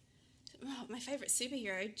 Oh, my favourite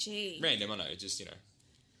superhero, gee. Random, I know. Just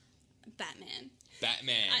Batman.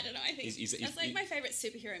 Batman. I don't know, I think that's like my favourite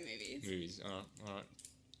superhero movies. movies. All right.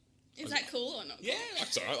 Is that cool or not cool? Yeah,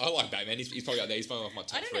 sorry, I like Batman. He's probably up there. He's probably one of my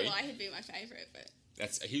top I don't 3. know why he'd be my favourite,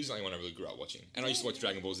 but He was the only one I really grew up watching, and I used to watch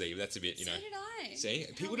Dragon Ball Z. But that's a bit, so did I. See,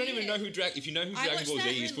 How people don't even know weird. if you know who I Dragon watched Ball that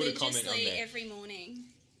Z is, put a comment on religiously there. every morning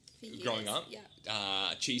for years. Growing up,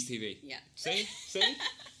 Yeah. Cheese TV. Yeah. See,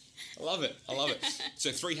 I love it.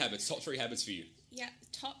 So 3 habits, top 3 habits for you. Yeah.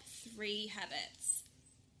 Top 3 habits.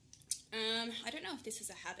 I don't know if this is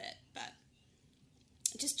a habit, but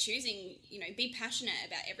just choosing, be passionate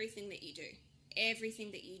about everything that you do.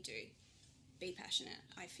 Everything that you do, be passionate.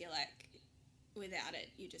 I feel like without it,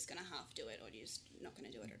 you're just going to half do it or you're just not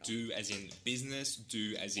going to do it at all. Do as in business.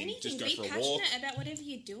 Do as in Anything. just go Be for a passionate walk. about whatever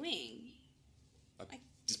you're doing.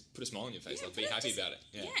 Just put a smile on your face. Yeah, Like be but happy just- about it.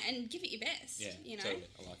 Yeah. and give it your best. Yeah, You know. totally.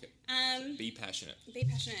 I like it. Be passionate. Be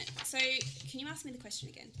passionate. So, can you ask me the question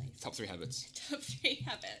again, please? Top 3 habits. Top 3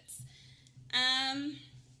 habits.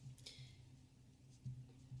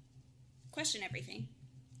 Question everything.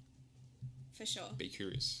 For sure. Be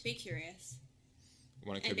curious. Be curious.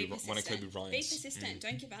 One of And be Kobe persistent. Bryant's. Be persistent.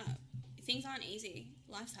 Don't give up. Things aren't easy.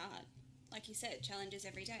 Life's hard. Like you said, challenges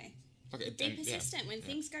every day. Okay, Be and- yeah. persistent. When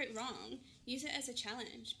things go wrong, use it as a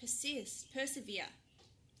challenge. Persist. Persevere.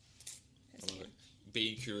 I love it.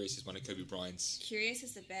 Being curious is one of Kobe Bryant's Curious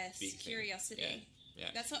is the best. big thing. Curiosity. Yeah.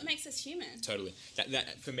 That's what makes us human. Totally.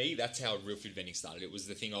 That for me, that's how real food vending started. It was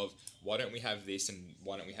the thing of why don't we have this and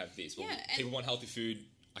why don't we have this? Well, Yeah, and- people want healthy food.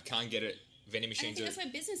 I can't get it. Vending And I machines think are. that's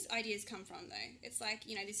where business ideas come from, though. It's like,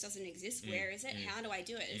 this doesn't exist. Where is it? How do I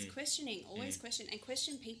do it? It's questioning. Always question. And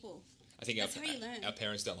question people. I think that's how you learn. our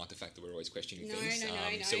parents don't like the fact that we're always questioning No, things. no.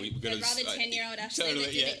 So we've got They'd rather 10-year-old Ashley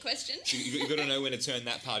that didn't question. You've got to know when to turn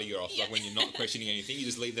that part of you off. Yeah. Like when you're not questioning anything, you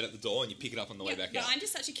just leave that at the door and you pick it up on the way Yeah, back but out. I'm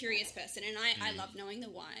just such a curious person, and I love knowing the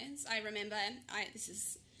whys. I remember, this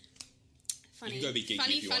is funny, You can go be geeky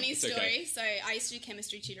if you want. funny It's story. okay. So I used to do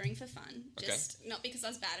chemistry tutoring for fun, Okay. just not because I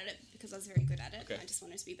was bad at it, because I was very good at it. Okay. I just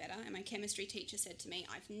wanted to be better. And my chemistry teacher said to me,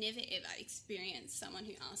 "I've never ever experienced someone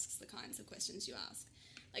who asks the kinds of questions you ask.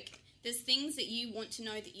 Like there's things that you want to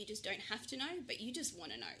know that you just don't have to know, but you just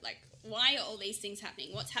want to know. Like, why are all these things happening?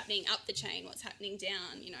 What's happening up the chain? What's happening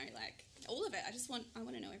down? You know, like, all of it. I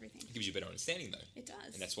want to know everything. It gives you a better understanding, though. It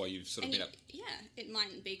does. And that's why you've sort of been up... Yeah, it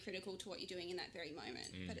mightn't be critical to what you're doing in that very moment,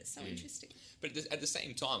 but it's so interesting. But at the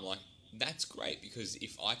same time, like, that's great, because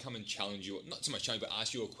if I come and challenge you, not so much challenge, but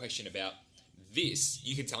ask you a question about this,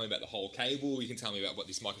 you can tell me about the whole cable, you can tell me about what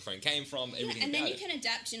this microphone came from, everything and about then you it. can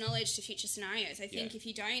adapt your knowledge to future scenarios. I think Yeah. if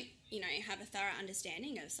you don't, have a thorough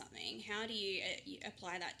understanding of something, how do you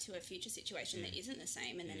apply that to a future situation that isn't the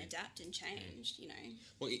same, and then adapt and change,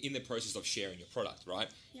 Well, in the process of sharing your product, right?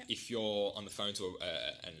 Yep. If you're on the phone to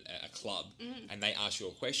a club and they ask you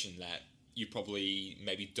a question that you probably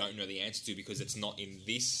maybe don't know the answer to because it's not in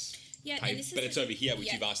this page, but it's over here,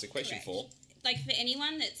 which you've asked a question for. Like, for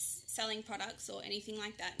anyone that's selling products or anything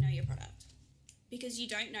like that, know your product. Because you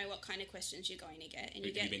don't know what kind of questions you're going to get. And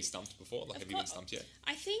Have you been stumped before? Like, have you been stumped yet?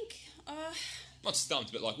 I think... Not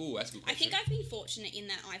stumped, but like, ooh, that's a good I question. think I've been fortunate in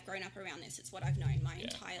that I've grown up around this. It's what I've known my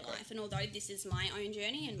entire life. And although this is my own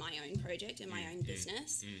journey and my own project and my own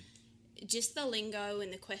business, just the lingo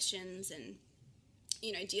and the questions and,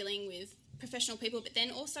 dealing with professional people. But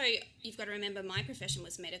then also, you've got to remember, my profession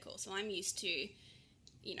was medical. So I'm used to,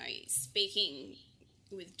 speaking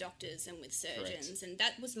with doctors and with surgeons. Correct. And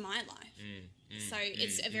that was my life. So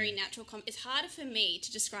it's a very natural... it's harder for me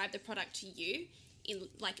to describe the product to you in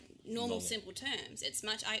like normal simple terms. It's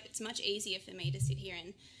much easier for me to sit here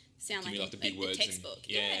and sound Give like, me, like, the big words textbook.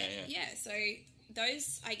 and- Yeah. So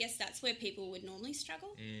those, I guess that's where people would normally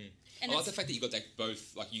struggle. And I like the fact that you got that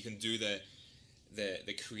both, like, you can do the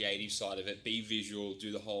creative side of it, be visual,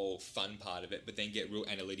 do the whole fun part of it, but then get real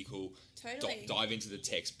analytical, Totally. dive into the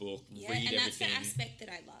textbook, Yeah, read and that's everything. the aspect that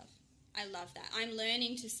I love. I love that. I'm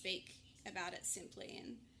learning to speak about it simply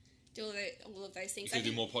and do all of those things. You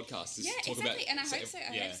can do more podcasts. Yeah, talk exactly, about, and I hope so.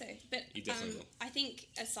 I hope so. But you definitely will. I think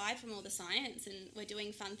aside from all the science, and we're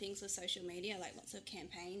doing fun things with social media, like lots of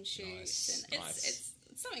campaign shoots, and it's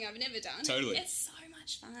something I've never done. Totally. It's so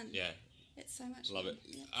much fun. Yeah. It's so much Love fun. it.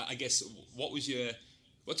 Yeah. I guess,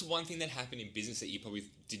 what's one thing that happened in business that you probably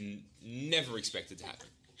never expected to happen?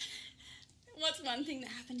 What's one thing that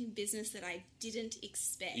happened in business that I didn't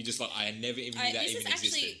expect? You just like, I never even knew that this even is actually,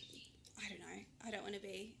 existed. I don't know. I don't want to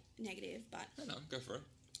be negative, but No, go for it.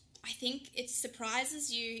 I think it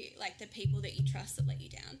surprises you, like the people that you trust that let you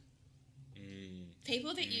down.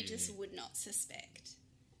 People that you just would not suspect.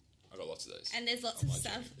 I got lots of those. And there's lots On of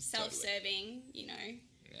my journey. self-serving,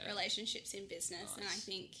 Yeah. relationships in business. And I Nice.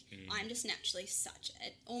 think I'm just naturally such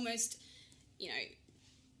a, almost,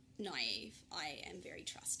 naive. I am very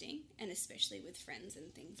trusting, and especially with friends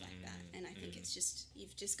and things like that. And I think it's just,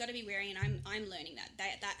 you've just got to be wary, and I'm learning that.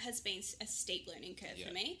 That has been a steep learning curve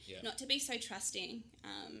for me. Yeah. Not to be so trusting.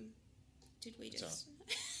 Did we just...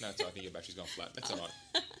 No, it's all right. I think your battery's gone flat. That's all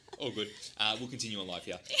right. All good. We'll continue on live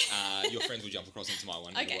here. Your friends will jump across into my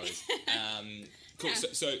one. Okay. No worries. Cool. Yeah.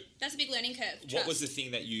 So That's a big learning curve. what was Trust. the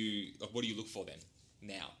thing that you, like, what do you look for then?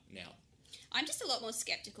 Now. I'm just a lot more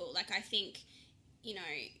skeptical. Like, I think,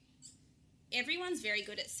 everyone's very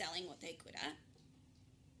good at selling what they're good at.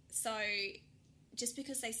 So just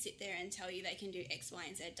because they sit there and tell you they can do X, Y,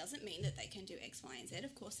 and Z doesn't mean that they can do X, Y, and Z.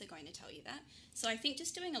 Of course, they're going to tell you that. So I think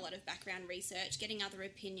just doing a lot of background research, getting other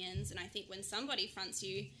opinions, and I think when somebody fronts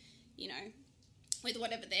you, with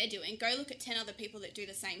whatever they're doing, go look at 10 other people that do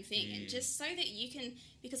the same thing, and just so that you can,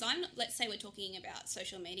 because I'm not, let's say we're talking about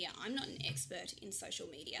social media, I'm not an expert in social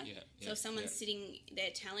media. So if someone's sitting there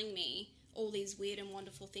telling me all these weird and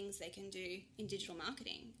wonderful things they can do in digital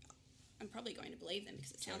marketing, I'm probably going to believe them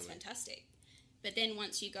because it sounds fantastic. But then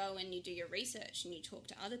once you go and you do your research and you talk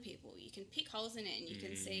to other people, you can pick holes in it and you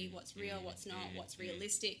can see what's real, what's not, what's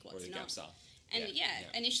realistic, what's Where the not. gaps are. And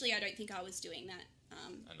initially I don't think I was doing that,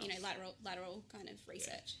 lateral kind of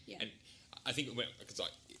research. Yeah. And I think because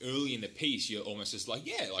like early in the piece, you're almost just like,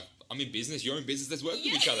 like I'm in business, you're in business, let's work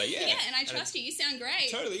with each other. Yeah. Yeah, and I trust you. You sound great.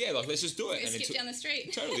 Totally, like let's just do it. Go And skip down the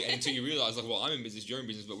street. Totally, and until you realise, like, well, I'm in business, you're in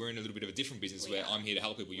business, but we're in a little bit of a different business We where are. I'm here to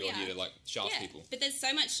help people, you're here to like shaft people. But there's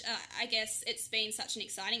so much, I guess it's been such an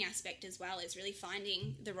exciting aspect as well, is really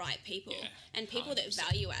finding the right people and people that 100%.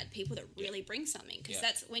 value add, people that really bring something. Because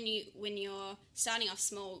that's when you're starting off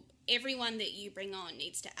small, everyone that you bring on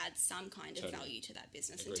needs to add some kind of value to that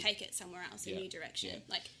business and take it somewhere else, a new direction. Yeah.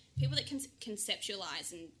 Like people that can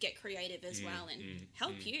conceptualize and get creative as well and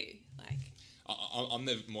help you. Like, I'm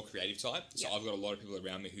the more creative type, so I've got a lot of people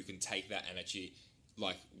around me who can take that and actually,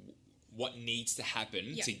 like, what needs to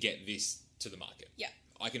happen to get this to the market. Yeah.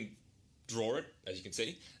 I can draw it, as you can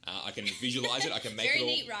see. I can visualize it. I can make Very it all.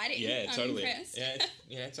 neat writing. Yeah, I'm totally. impressed.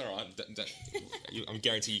 Yeah, it's all right. I'm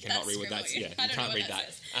guarantee you cannot That's read what that's. scribble. Yeah, I you don't know can't what read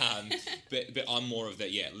that that. But I'm more of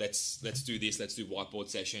that. Yeah, let's do this. Let's do whiteboard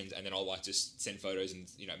sessions, and then I'll like just send photos and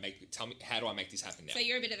tell me how do I make this happen now. So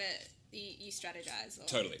you're a bit of you strategize. Or,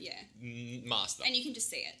 Totally. Yeah. Master. And you can just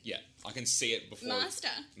see it. Yeah, I can see it before.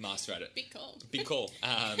 Master at it. Big call. Big call.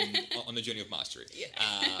 On the journey of mastery. Yeah.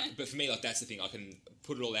 But for me, like that's the thing. I can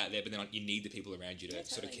put it all out there, but then you need the people around you to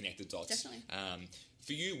sort of totally. connect the dots. Definitely.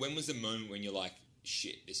 For you, when was the moment when you're like,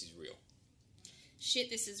 shit, this is real? Shit,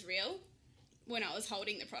 this is real. When I was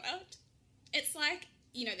holding the product, it's like,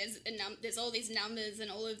 there's all these numbers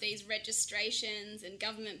and all of these registrations and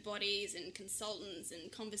government bodies and consultants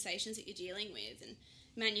and conversations that you're dealing with and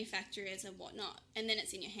manufacturers and whatnot, and then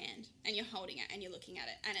it's in your hand and you're holding it and you're looking at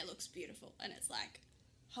it and it looks beautiful and it's like,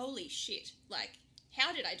 holy shit, like,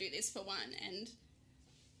 how did I do this for one? And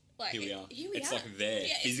like, Here we are. Here we It's are. like there,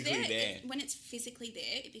 Yeah, physically it's there. When it's physically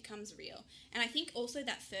there, it becomes real. And I think also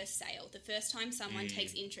that first sale, the first time someone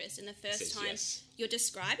takes interest and the first Says time yes. you're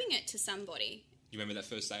describing it to somebody. You remember that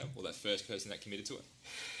first sale or that first person that committed to it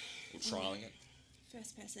or trialing it?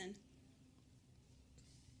 First person.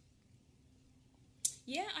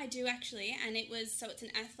 Yeah, I do actually, and it's an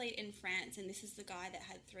athlete in France, and this is the guy that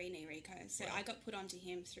had 3 knee recos. So Wow. I got put onto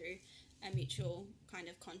him through a mutual kind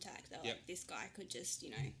of contact. They're Yep. like, this guy could just,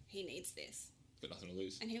 he needs this. Got nothing to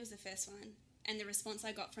lose. And he was the first one. And the response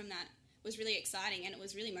I got from that was really exciting, and it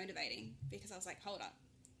was really motivating because I was like, hold up.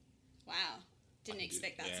 Wow. Didn't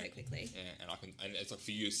expect that so quickly. Yeah, and it's like for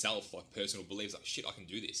yourself, like personal beliefs, like shit, I can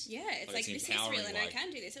do this. Yeah, it's like this is empowering, real and I can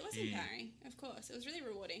do this. It was empowering, of course. It was really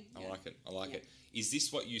rewarding. I like it. Is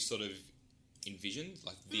this what you sort of envisioned,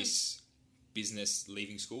 like this business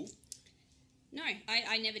leaving school? No,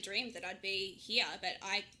 I never dreamed that I'd be here, but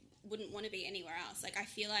I wouldn't want to be anywhere else. Like, I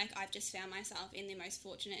feel like I've just found myself in the most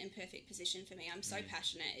fortunate and perfect position for me. I'm so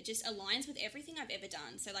passionate. It just aligns with everything I've ever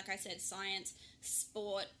done. So like I said, science,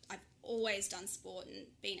 sport, I've always done sport and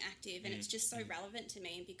been active, and it's just so relevant to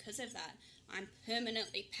me. And because of that, I'm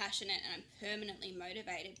permanently passionate and I'm permanently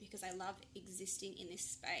motivated because I love existing in this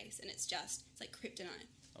space. And it's like kryptonite.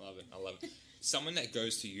 I love it. Someone that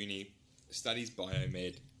goes to uni, studies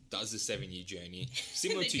biomed, does the 7-year journey,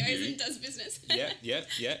 similar to goes you. and does business.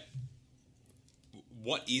 Yeah.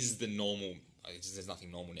 What is the normal? There's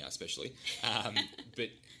nothing normal now, especially. But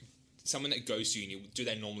someone that goes to uni, do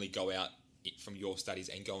they normally go out from your studies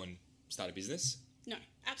and go and start a business? No,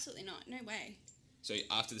 absolutely not. No way. So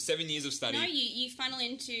after the 7 years of study... No, you funnel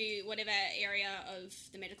into whatever area of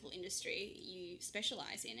the medical industry you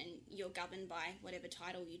specialise in, and you're governed by whatever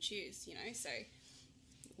title you choose, so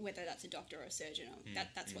whether that's a doctor or a surgeon, or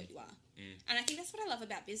that's what you are. And I think that's what I love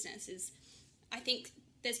about business is I think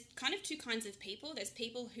there's kind of 2 kinds of people. There's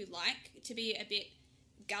people who like to be a bit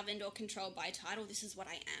governed or controlled by a title. This is what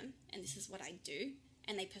I am and this is what I do,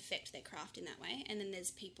 and they perfect their craft in that way. And then there's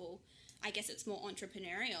people, I guess it's more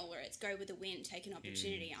entrepreneurial, where it's go with the wind, take an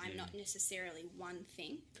opportunity. I'm not necessarily one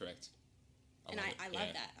thing. Correct. I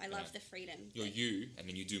love that. I love the freedom. You're you, and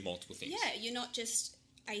then you do multiple things. Yeah, you're not just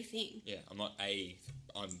a thing. Yeah, I'm not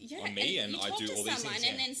I'm Yeah, me, and you I talk do to all these someone, things.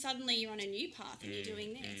 and then suddenly you're on a new path, and you're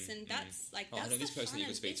doing this, and that's like I that's know the this person fun you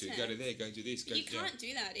can of speak to. business. Go to there, go do this. You can't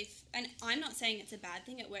do that and I'm not saying it's a bad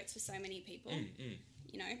thing. It works for so many people.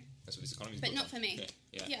 That's what this economy is But built not on. for me.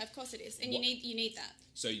 Yeah. Of course it is, and you need that.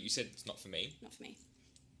 So you said it's not for me. Not for me.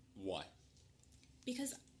 Why?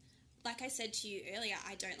 Because, like I said to you earlier,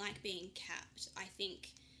 I don't like being capped. I think,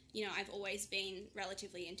 I've always been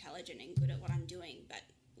relatively intelligent and good at what I'm doing, but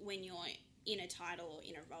when you're in a title or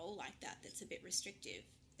in a role like that that's a bit restrictive,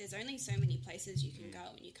 there's only so many places you can go,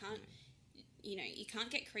 and you can't, you can't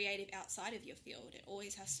get creative outside of your field. It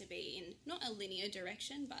always has to be in not a linear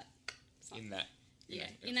direction, but In that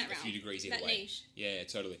in that a realm, few degrees either that way. niche. Yeah,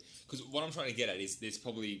 totally. Because what I'm trying to get at is there's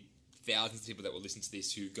probably thousands of people that will listen to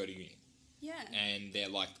this who go to uni. Yeah. And they're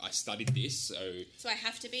like, I studied this, so I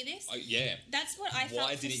have to be this? yeah. That's what I felt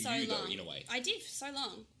Why for didn't so you, though, long. in a way? I did for so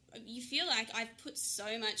long. You feel like I've put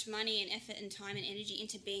so much money and effort and time and energy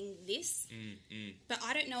into being this, but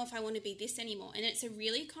I don't know if I want to be this anymore. And it's a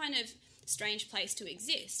really kind of strange place to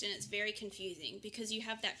exist, and it's very confusing because you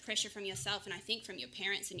have that pressure from yourself, and I think from your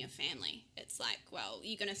parents and your family. It's like, well,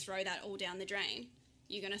 you're going to throw that all down the drain.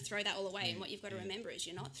 You're going to throw that all away, and what you've got to remember is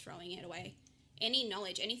you're not throwing it away. Any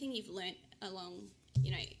knowledge, anything you've learnt along,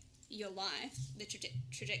 your life, the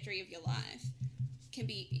trajectory of your life,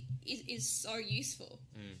 is so useful.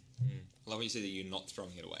 I love when you say that you're not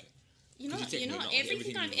throwing it away. You're not.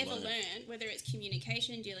 Everything I've ever learned, whether it's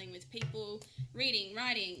communication, dealing with people, reading,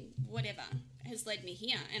 writing, whatever, has led me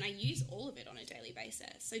here, and I use all of it on a daily basis.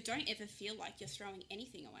 So don't ever feel like you're throwing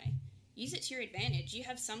anything away. Use it to your advantage. You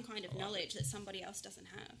have some kind of knowledge that somebody else doesn't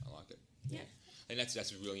have. I like it. Yeah. And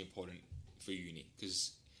that's really important for uni,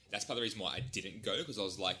 because that's part of the reason why I didn't go, because I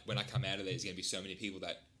was like, when I come out of there, there's going to be so many people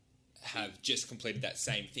that have just completed that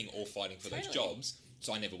same thing, all fighting for those jobs.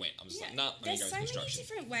 So I never went. I'm just like, nah, I'm going to go into construction. There's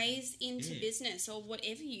so many different ways into business or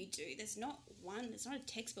whatever you do. There's not a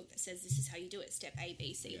textbook that says this is how you do it, step A,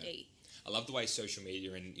 B, C, D. I love the way social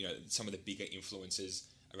media and, you know, some of the bigger influencers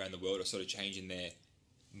around the world are sort of changing their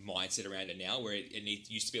mindset around it now, where it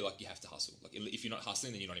used to be like you have to hustle. Like, if you're not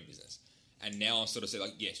hustling, then you're not in business. And now I'm sort of saying,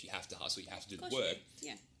 like, yes, you have to hustle, you have to do the work.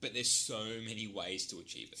 Yeah. But there's so many ways to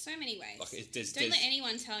achieve it. So many ways. Like, Don't let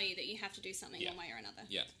anyone tell you that you have to do something one way or another.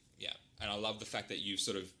 Yeah. And I love the fact that you've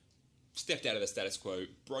sort of stepped out of the status quo,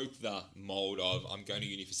 broke the mold of, I'm going to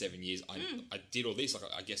uni for 7 years, I did all this, like,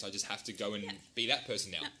 I guess I just have to go and be that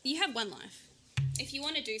person now. You have one life. If you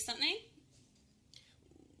want to do something,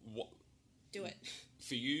 do it.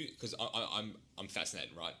 For you, because I'm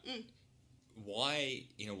fascinated, right? Why,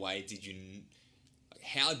 in a way,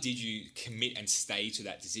 how did you commit and stay to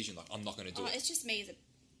that decision? Like, I'm not going to do it. It's just me as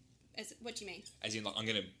what do you mean? As in, like, I'm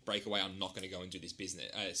going to break away, I'm not going to go and do this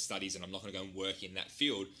business studies, and I'm not going to go and work in that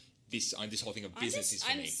field. This whole thing of business is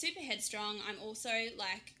for me. I'm super headstrong. I'm also,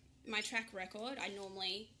 like, my track record, I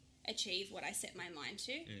normally achieve what I set my mind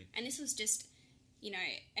to. And this was just, you know,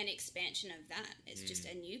 an expansion of that. It's just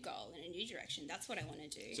a new goal and a new direction. That's what I want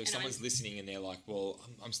to do. So if someone's listening and they're like, well,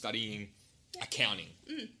 I'm studying accounting,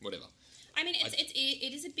 whatever. I mean,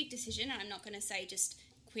 it is a big decision, and I'm not going to say just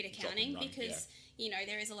quit accounting because, you know,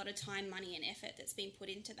 there is a lot of time, money and effort that's been put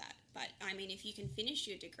into that. But, I mean, if you can finish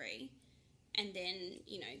your degree and then,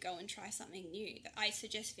 you know, go and try something new, I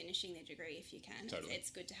suggest finishing the degree if you can. Totally. It's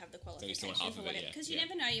good to have the qualification for whatever. Because you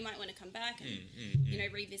never know, you might want to come back and, you know,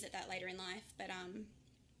 revisit that later in life. But,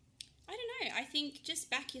 I don't know. I think just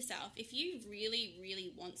back yourself. If you really,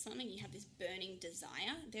 really want something, you have this burning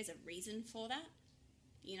desire, there's a reason for that.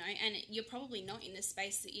 You know, and you're probably not in the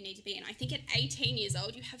space that you need to be in. I think at 18 years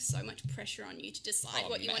old, you have so much pressure on you to decide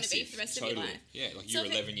what you want to be for the rest of your life. Yeah, like you're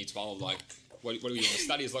 11, you're 12, like, what do you want to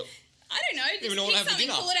study? It's like, I don't know, just pick something,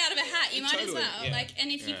 pull it out of a hat. You might as well. Yeah. Like,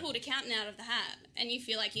 and if you pulled accountant out of the hat and you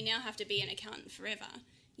feel like you now have to be an accountant forever,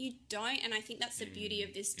 you don't. And I think that's the beauty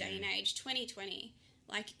of this day and age, 2020.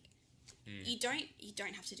 Like, you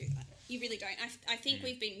don't have to do that. You really don't. I think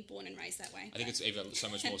we've been born and raised that way. I think it's even so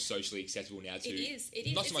much more socially acceptable now to... It is.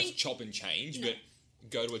 Not so much chop and change, but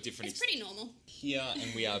go to a different... It's pretty normal. Here,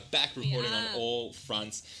 and we are back recording on all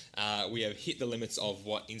fronts. We have hit the limits of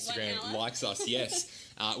what Instagram likes us. Yes.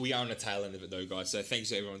 We are on the tail end of it though, guys. So thanks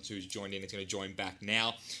to everyone who's joined in. It's going to join back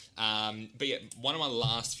now. But yeah, one of my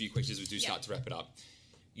last few questions we do start to wrap it up.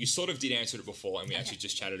 You sort of did answer it before, and we actually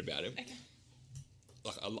just chatted about it. Okay.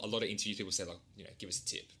 Like a lot of interview people say, like, you know, give us a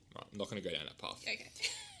tip. Right, I'm not going to go down that path. Okay.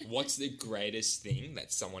 What's the greatest thing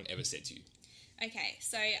that someone ever said to you? Okay,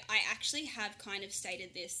 so I actually have kind of stated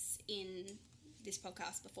this in this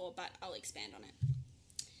podcast before, but I'll expand on it.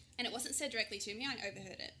 And it wasn't said directly to me, I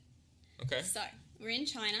overheard it. Okay. So, we're in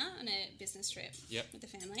China on a business trip with the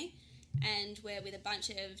family, and we're with a bunch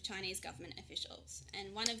of Chinese government officials.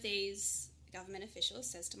 And one of these government officials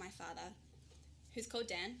says to my father, who's called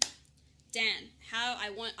Dan,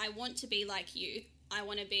 I want to be like you. I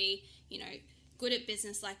want to be, you know, good at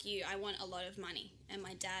business like you. I want a lot of money. And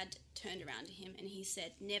my dad turned around to him and he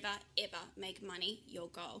said, never, ever make money your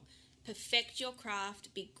goal. Perfect your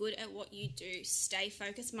craft. Be good at what you do. Stay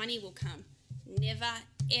focused. Money will come. Never,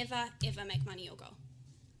 ever, ever make money your goal.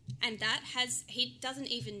 And he doesn't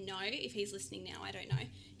even know if he's listening now. I don't know.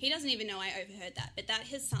 He doesn't even know I overheard that. But that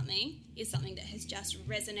is something that has just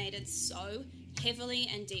resonated so heavily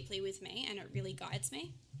and deeply with me, and it really guides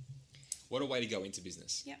me. What a way to go into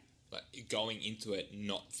business. Yep. Like going into it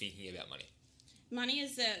not thinking about money. Money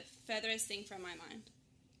is the furthest thing from my mind.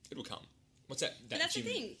 It will come. What's that? But that's the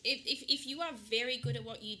thing. If you are very good at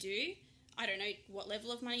what you do, I don't know what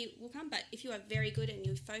level of money will come, but if you are very good and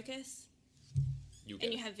you focus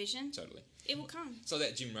you have vision, totally, it will come. So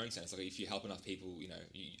that Jim Rohn sense, like if you help enough people, you know,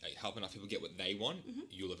 you help enough people get what they want,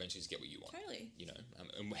 you'll eventually just get what you want. Totally. You know,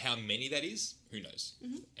 and how many that is, who knows?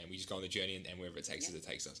 And we just go on the journey, and wherever it takes us, it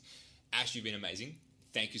takes us. Ash, you've been amazing.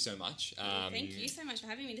 Thank you so much. Thank you so much for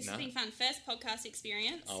having me. This has been fun. First podcast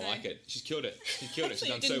experience. I like it. She's killed it. She's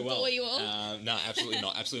done didn't so well. bore you all? No, absolutely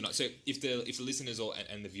not. Absolutely not. So if the listeners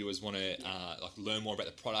and the viewers want to like learn more about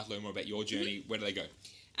the product, learn more about your journey, where do they go?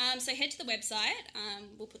 So head to the website.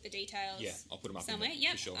 We'll put the details. Yeah, I'll put them up somewhere.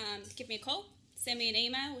 For sure. Give me a call. send me an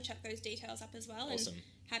email. We'll chuck those details up as well. Awesome. And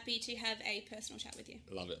happy to have a personal chat with you.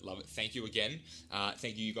 Love it, love it. Thank you again.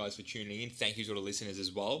 Thank you guys for tuning in. Thank you to all the listeners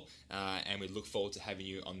as well. And we look forward to having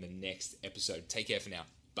you on the next episode. Take care for now.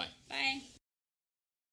 Bye. Bye.